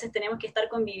 Entonces tenemos que estar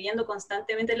conviviendo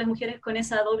constantemente las mujeres con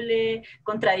esa doble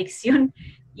contradicción,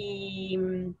 y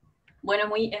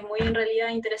bueno, es muy en realidad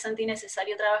interesante y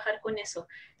necesario trabajar con eso.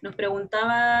 Nos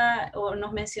preguntaba o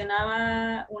nos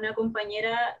mencionaba una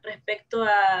compañera respecto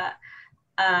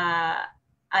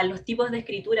a los tipos de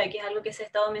escritura, que es algo que se ha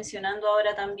estado mencionando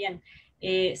ahora también.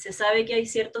 Se sabe que hay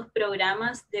ciertos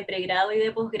programas de pregrado y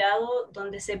de posgrado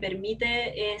donde se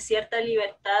permite cierta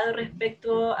libertad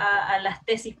respecto a las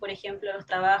tesis, por ejemplo, a los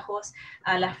trabajos,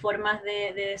 a las formas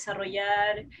de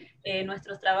desarrollar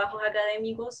nuestros trabajos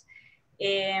académicos.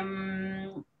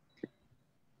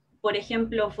 Por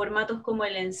ejemplo, formatos como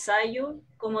el ensayo,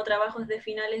 como trabajos de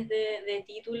finales de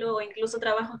título o incluso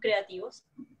trabajos creativos.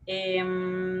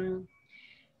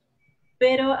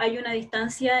 Pero hay una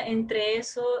distancia entre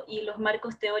eso y los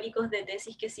marcos teóricos de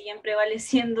tesis que siguen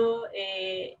prevaleciendo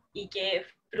y que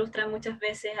frustran muchas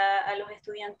veces a los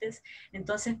estudiantes.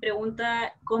 Entonces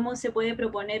pregunta cómo se puede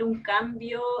proponer un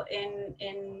cambio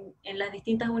en las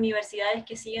distintas universidades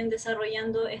que siguen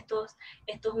desarrollando estos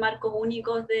marcos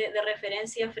únicos de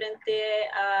referencia frente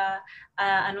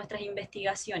a nuestras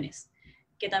investigaciones,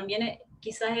 que también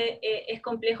quizás es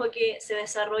complejo que se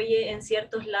desarrolle en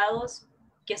ciertos lados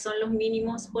que son los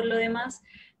mínimos por lo demás,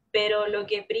 pero lo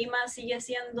que prima sigue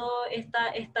siendo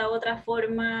esta otra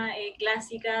forma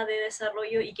clásica de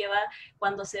desarrollo, y que va,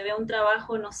 cuando se ve un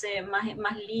trabajo, no sé,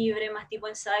 más libre, más tipo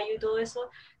ensayo y todo eso,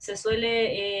 se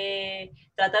suele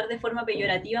tratar de forma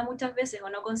peyorativa muchas veces, o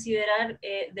no considerar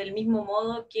del mismo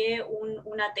modo que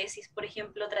una tesis, por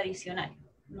ejemplo, tradicional.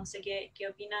 No sé qué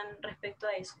opinan respecto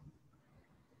a eso.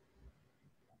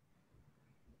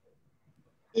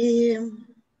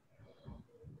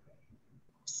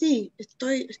 Sí,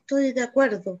 estoy de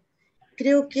acuerdo.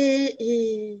 Creo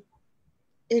que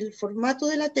el formato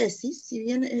de la tesis, si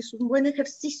bien es un buen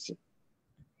ejercicio,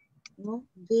 ¿no?,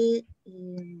 de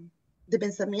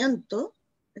pensamiento,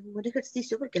 es un buen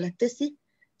ejercicio porque las tesis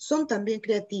son también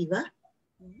creativas,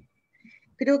 ¿no?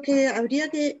 Creo que habría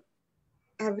que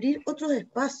abrir otros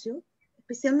espacios,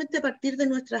 especialmente a partir de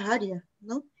nuestras áreas,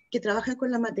 ¿no?, que trabajan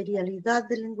con la materialidad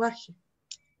del lenguaje.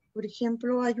 Por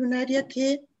ejemplo, hay un área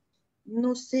que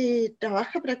no se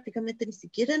trabaja prácticamente ni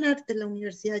siquiera en arte en la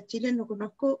Universidad de Chile, no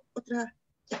conozco otra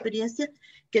experiencia,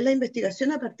 que es la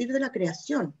investigación a partir de la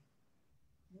creación.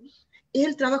 Es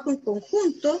el trabajo en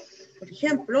conjunto, por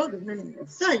ejemplo, de un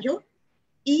ensayo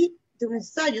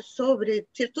sobre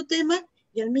cierto tema,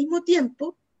 y al mismo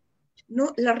tiempo,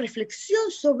 ¿no?, la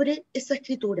reflexión sobre esa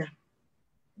escritura.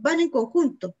 Van en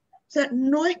conjunto. O sea,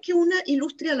 no es que una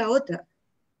ilustre a la otra.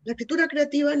 La escritura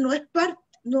creativa no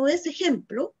es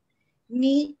ejemplo,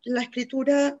 ni la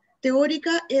escritura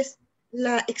teórica es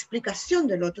la explicación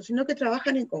del otro, sino que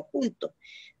trabajan en conjunto.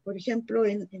 Por ejemplo,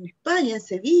 en España, en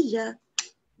Sevilla,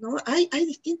 ¿no? Hay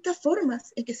distintas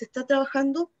formas en que se está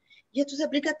trabajando, y esto se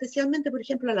aplica especialmente, por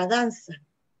ejemplo, a la danza,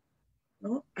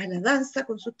 ¿no? A la danza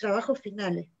con sus trabajos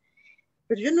finales.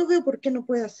 Pero yo no veo por qué no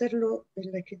puede hacerlo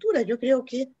en la escritura. Yo creo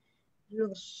que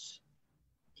los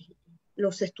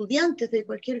estudiantes de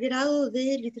cualquier grado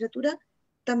de literatura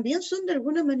también son de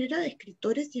alguna manera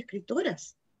escritores y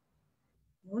escritoras.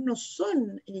 No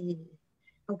son,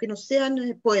 aunque no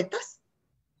sean poetas,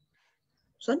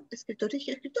 son escritores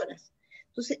y escritoras.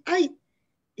 Entonces hay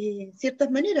ciertas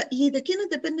maneras. ¿Y de quiénes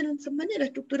dependen esas maneras?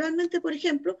 Estructuralmente, por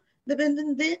ejemplo,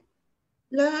 dependen de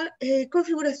la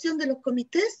configuración de los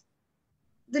comités,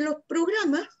 de los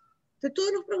programas, de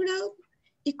todos los programas,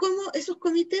 y cómo esos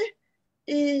comités,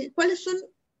 cuáles son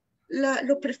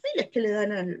los perfiles que le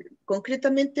dan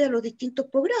concretamente a los distintos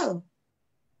posgrados.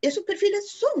 Esos perfiles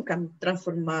son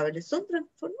transformables, ¿no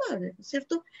es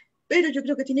cierto? Pero yo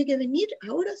creo que tiene que venir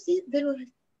ahora sí de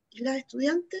las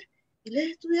estudiantes y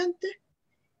les estudiantes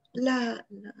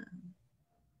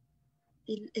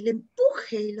el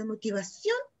empuje y la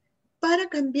motivación para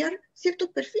cambiar ciertos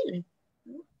perfiles,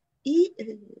 ¿no? Y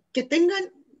que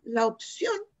tengan la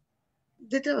opción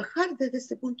de trabajar desde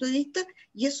ese punto de vista,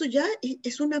 y eso ya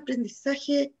es un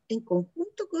aprendizaje en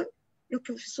conjunto con los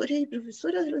profesores y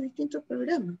profesoras de los distintos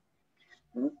programas,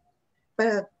 ¿no?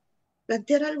 Para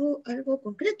plantear algo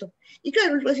concreto. Y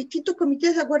claro, los distintos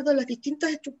comités, de acuerdo a las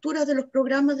distintas estructuras de los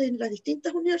programas de las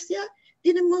distintas universidades,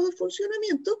 tienen modo de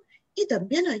funcionamiento, y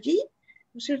también allí,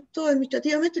 ¿no es cierto?,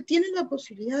 administrativamente tienen la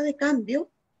posibilidad de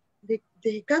cambio, de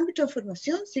cambio y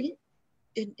transformación, ¿sí?,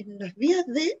 en las vías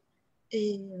de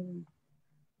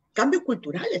cambios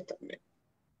culturales también.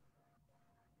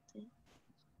 ¿Sí?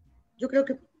 Yo creo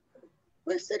que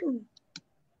puede ser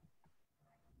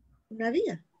una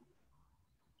vía.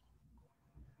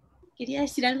 Quería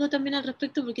decir algo también al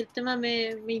respecto porque el tema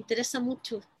me interesa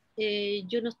mucho.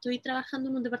 Yo no estoy trabajando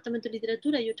en un departamento de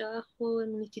literatura, yo trabajo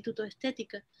en un instituto de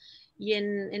estética, y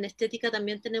en estética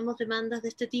también tenemos demandas de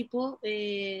este tipo.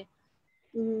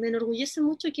 Me enorgullece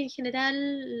mucho que en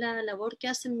general la labor que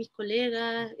hacen mis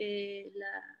colegas, el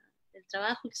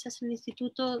trabajo que se hace en el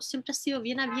instituto siempre ha sido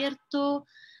bien abierto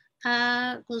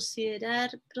a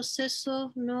considerar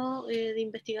procesos, ¿no?, de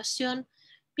investigación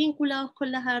vinculados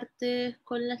con las artes,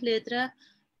 con las letras,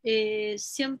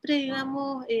 siempre,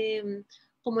 digamos,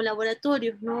 como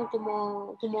laboratorios, ¿no?,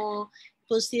 como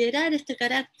considerar este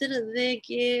carácter de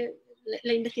que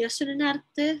la investigación en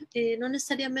arte no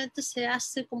necesariamente se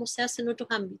hace como se hace en otros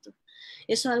ámbitos.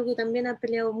 Eso es algo que también han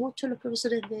peleado mucho los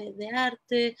profesores de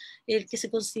arte, el que se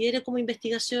considere como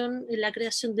investigación en la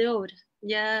creación de obras,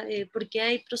 ¿ya? Porque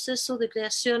hay procesos de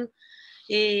creación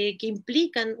que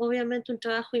implican obviamente un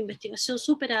trabajo de investigación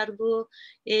súper arduo,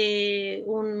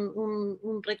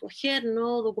 un recoger,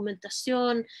 ¿no?,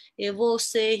 documentación,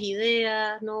 voces,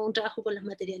 ideas, ¿no?, un trabajo con las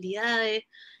materialidades,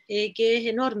 que es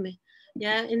enorme.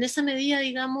 ¿Ya? En esa medida,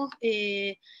 digamos,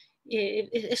 eso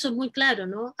es muy claro,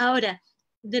 ¿no? Ahora,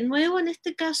 de nuevo en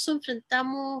este caso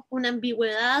enfrentamos una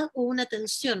ambigüedad o una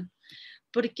tensión,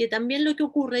 porque también lo que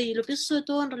ocurre, y lo pienso sobre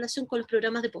todo en relación con los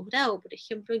programas de posgrado, por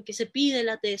ejemplo, en que se pide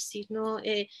la tesis, ¿no?,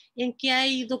 en que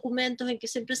hay documentos en que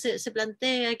siempre se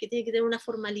plantea que tiene que tener una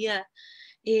formalidad,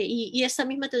 y esa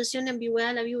misma tensión y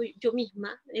ambigüedad la vivo yo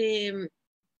misma,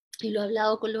 y lo he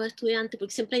hablado con los estudiantes,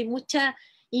 porque siempre hay mucha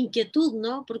inquietud,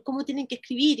 ¿no?, por cómo tienen que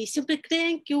escribir, y siempre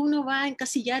creen que uno va a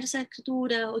encasillar esa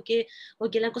escritura, o que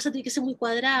la cosa tiene que ser muy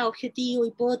cuadrada, objetivo,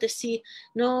 hipótesis,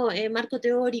 ¿no?, marco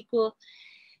teórico.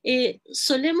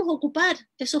 Solemos ocupar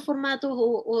esos formatos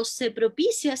o se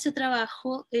propicia ese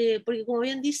trabajo, porque como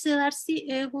bien dice Darcy,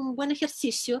 es un buen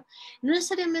ejercicio, no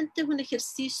necesariamente es un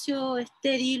ejercicio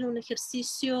estéril, un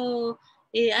ejercicio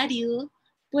árido,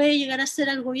 puede llegar a ser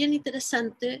algo bien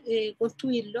interesante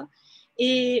construirlo,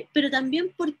 pero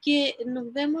también porque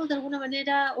nos vemos de alguna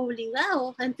manera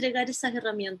obligados a entregar esas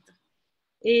herramientas.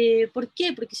 ¿Por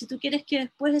qué? Porque si tú quieres que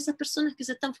después esas personas que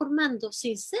se están formando se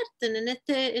inserten en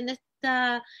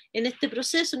este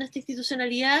proceso, en esta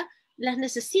institucionalidad, las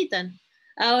necesitan.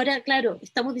 Ahora, claro,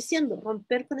 estamos diciendo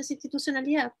romper con esa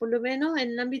institucionalidad, por lo menos en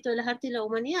el ámbito de las artes y las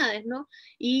humanidades, ¿no?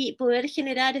 Y poder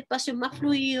generar espacios más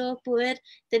fluidos, poder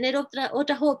tener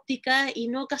otras ópticas y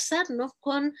no casarnos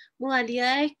con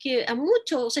modalidades que a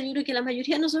muchos, o sea, yo creo que la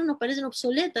mayoría de nosotros nos parecen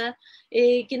obsoletas,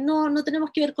 que no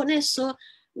tenemos que ver con eso.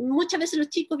 muchas veces los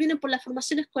chicos vienen por la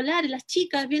formación escolar, y las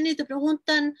chicas vienen y te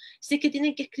preguntan si es que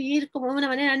tienen que escribir como de una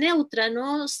manera neutra,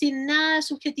 ¿no? Sin nada de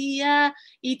subjetividad,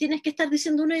 y tienes que estar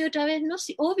diciendo una y otra vez, ¿no?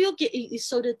 Sí, obvio que, y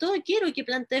sobre todo quiero que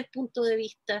plantees punto de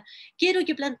vista, quiero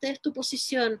que plantees tu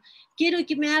posición, quiero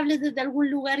que me hables desde algún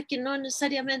lugar que no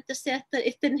necesariamente sea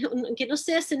que no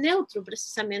sea ese neutro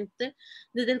precisamente,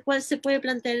 desde el cual se puede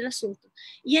plantear el asunto.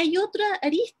 Y hay otra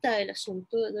arista del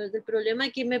asunto, del problema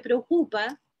que me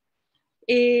preocupa,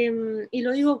 y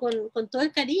lo digo con todo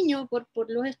el cariño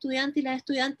por los estudiantes y las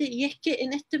estudiantes, y es que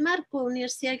en este marco de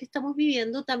universidad que estamos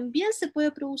viviendo también se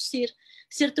puede producir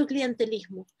cierto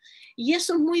clientelismo. Y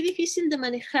eso es muy difícil de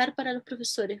manejar para los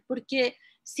profesores, porque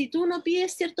si tú no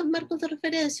pides ciertos marcos de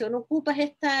referencia o no ocupas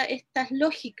estas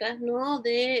lógicas, ¿no?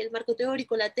 Del marco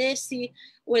teórico, la tesis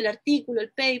o el artículo,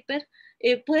 el paper,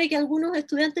 puede que algunos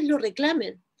estudiantes lo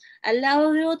reclamen, al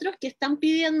lado de otros que están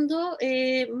pidiendo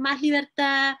más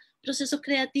libertad, procesos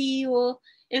creativos,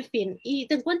 en fin. Y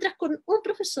te encuentras con un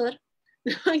profesor,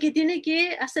 ¿no? que tiene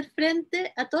que hacer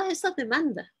frente a todas esas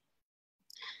demandas.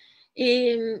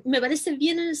 Me parece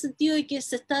bien en el sentido de que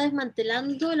se está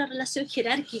desmantelando la relación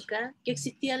jerárquica que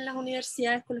existía en las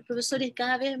universidades con los profesores,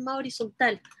 cada vez más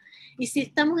horizontal. Y si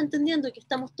estamos entendiendo que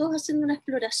estamos todos haciendo una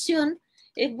exploración,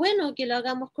 es bueno que lo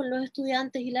hagamos con los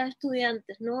estudiantes y las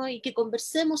estudiantes, ¿no? Y que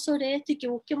conversemos sobre esto y que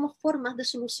busquemos formas de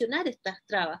solucionar estas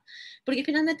trabas. Porque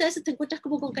finalmente a veces te encuentras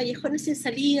como con callejones sin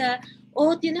salida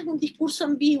o tienes un discurso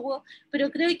ambiguo, pero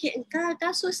creo que en cada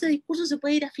caso ese discurso se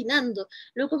puede ir afinando.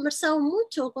 Lo he conversado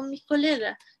mucho con mis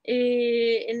colegas.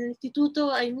 En el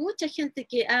instituto hay mucha gente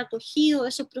que ha acogido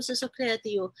esos procesos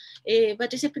creativos.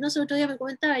 Patricia Espinosa el otro día me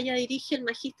comentaba, ella dirige el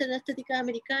magíster de estética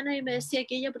americana y me decía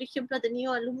que ella, por ejemplo, ha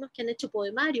tenido alumnos que han hecho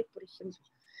poemarios, por ejemplo,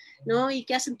 ¿no? Y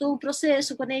que hacen todo un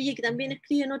proceso con ella y que también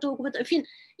escriben otro documento. En fin,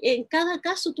 en cada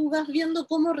caso tú vas viendo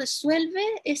cómo resuelve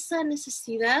esa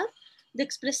necesidad de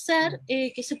expresar,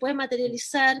 que se puede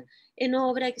materializar en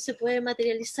obra, que se puede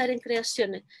materializar en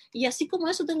creaciones. Y así como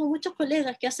eso, tengo muchos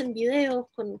colegas que hacen videos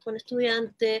con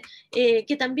estudiantes,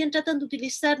 que también tratan de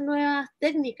utilizar nuevas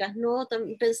técnicas, ¿no?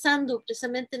 Pensando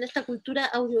precisamente en esta cultura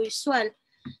audiovisual,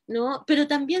 ¿no? Pero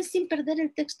también sin perder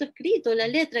el texto escrito, la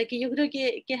letra, que yo creo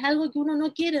que es algo que uno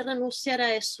no quiere renunciar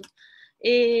a eso.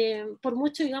 Por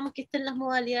mucho, digamos, que estén las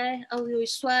modalidades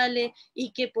audiovisuales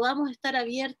y que podamos estar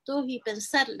abiertos y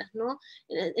pensarlas, ¿no?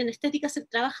 En estética se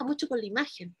trabaja mucho con la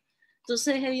imagen.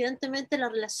 Entonces, evidentemente, la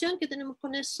relación que tenemos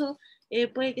con eso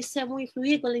puede que sea muy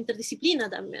fluida, y con la interdisciplina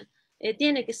también.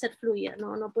 Tiene que ser fluida,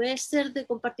 ¿no? No puede ser de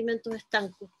compartimentos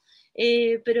estancos.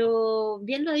 Pero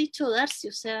bien lo ha dicho Darcy,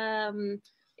 o sea,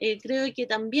 creo que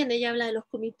también ella habla de los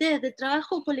comités de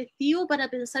trabajo colectivo para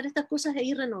pensar estas cosas e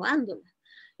ir renovándolas.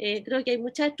 Creo que hay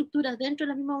muchas estructuras dentro de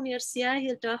las mismas universidades y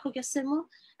del trabajo que hacemos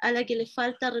a la que le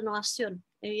falta renovación,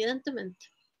 evidentemente.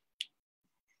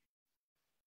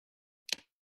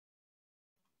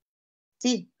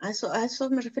 Sí, a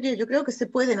eso me refería. Yo creo que se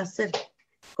pueden hacer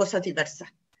cosas diversas.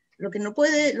 Lo que no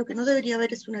debería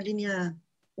haber es una línea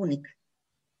única.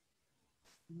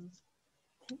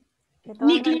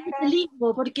 Ni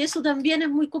clientelismo, porque eso también es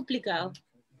muy complicado.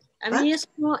 A mí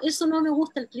eso no me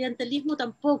gusta, el clientelismo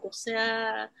tampoco, o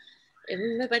sea,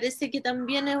 me parece que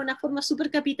también es una forma súper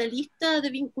capitalista de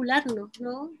vincularnos,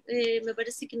 ¿no? Me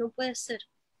parece que no puede ser.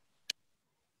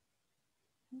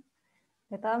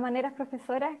 De todas maneras,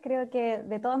 profesoras, creo que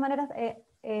de todas maneras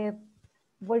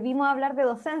volvimos a hablar de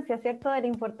docencia, ¿cierto? De la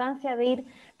importancia de ir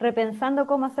repensando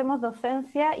cómo hacemos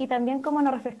docencia y también cómo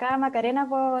nos refrescaba Macarena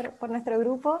por nuestro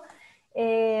grupo,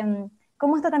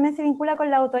 cómo esto también se vincula con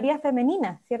la autoría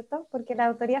femenina, ¿cierto? Porque las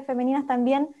autorías femeninas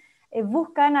también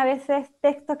buscan a veces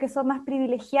textos que son más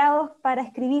privilegiados para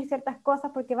escribir ciertas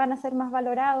cosas porque van a ser más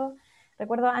valorados.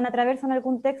 Recuerdo Ana Traverso en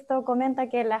algún texto comenta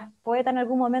que las poetas en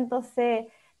algún momento se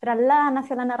trasladan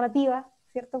hacia la narrativa,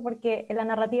 ¿cierto? Porque en la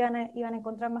narrativa iban a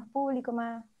encontrar más público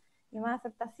y más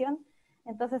aceptación.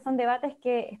 Entonces son debates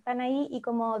que están ahí y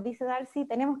como dice Darcy,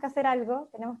 tenemos que hacer algo,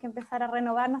 tenemos que empezar a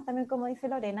renovarnos también como dice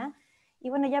Lorena. Y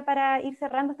bueno, ya para ir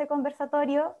cerrando este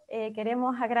conversatorio,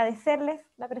 queremos agradecerles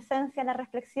la presencia, las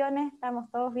reflexiones, estamos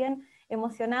todos bien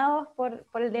emocionados por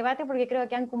el debate porque creo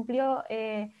que han cumplido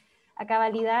a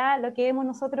cabalidad lo que hemos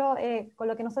nosotros, con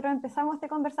lo que nosotros empezamos este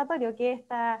conversatorio, que es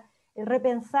el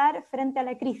repensar frente a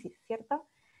la crisis, ¿cierto?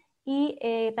 Y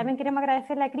también queremos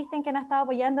agradecerle a Cristian que nos ha estado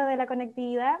apoyando de la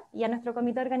conectividad y a nuestro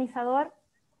comité organizador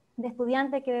de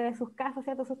estudiantes que desde sus casas,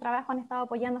 ¿cierto? Sus trabajos han estado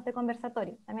apoyando este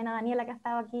conversatorio. También a Daniela que ha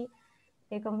estado aquí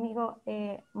conmigo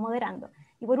moderando.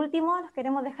 Y por último, los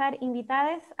queremos dejar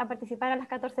invitados a participar a las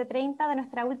 14:30 de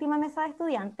nuestra última mesa de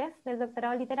estudiantes del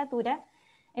doctorado en literatura.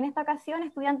 En esta ocasión,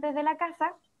 estudiantes de la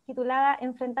casa titulada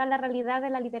Enfrentar la realidad de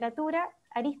la literatura,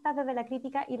 aristas desde la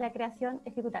crítica y la creación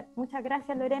ejecutal. Muchas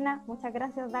gracias, Lorena, muchas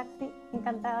gracias, Darcy,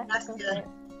 encantada de estar con ustedes.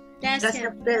 Gracias a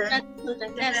ustedes.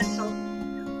 Gracias.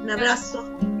 Un abrazo.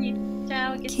 Sí,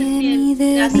 chao, que Que estés mi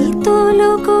bien. dedito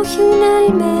lo cogió una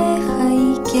almeja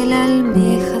y que la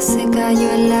almeja se cayó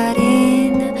en la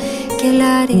arena, que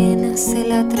la arena se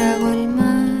la tragó el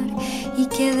mar y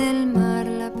que del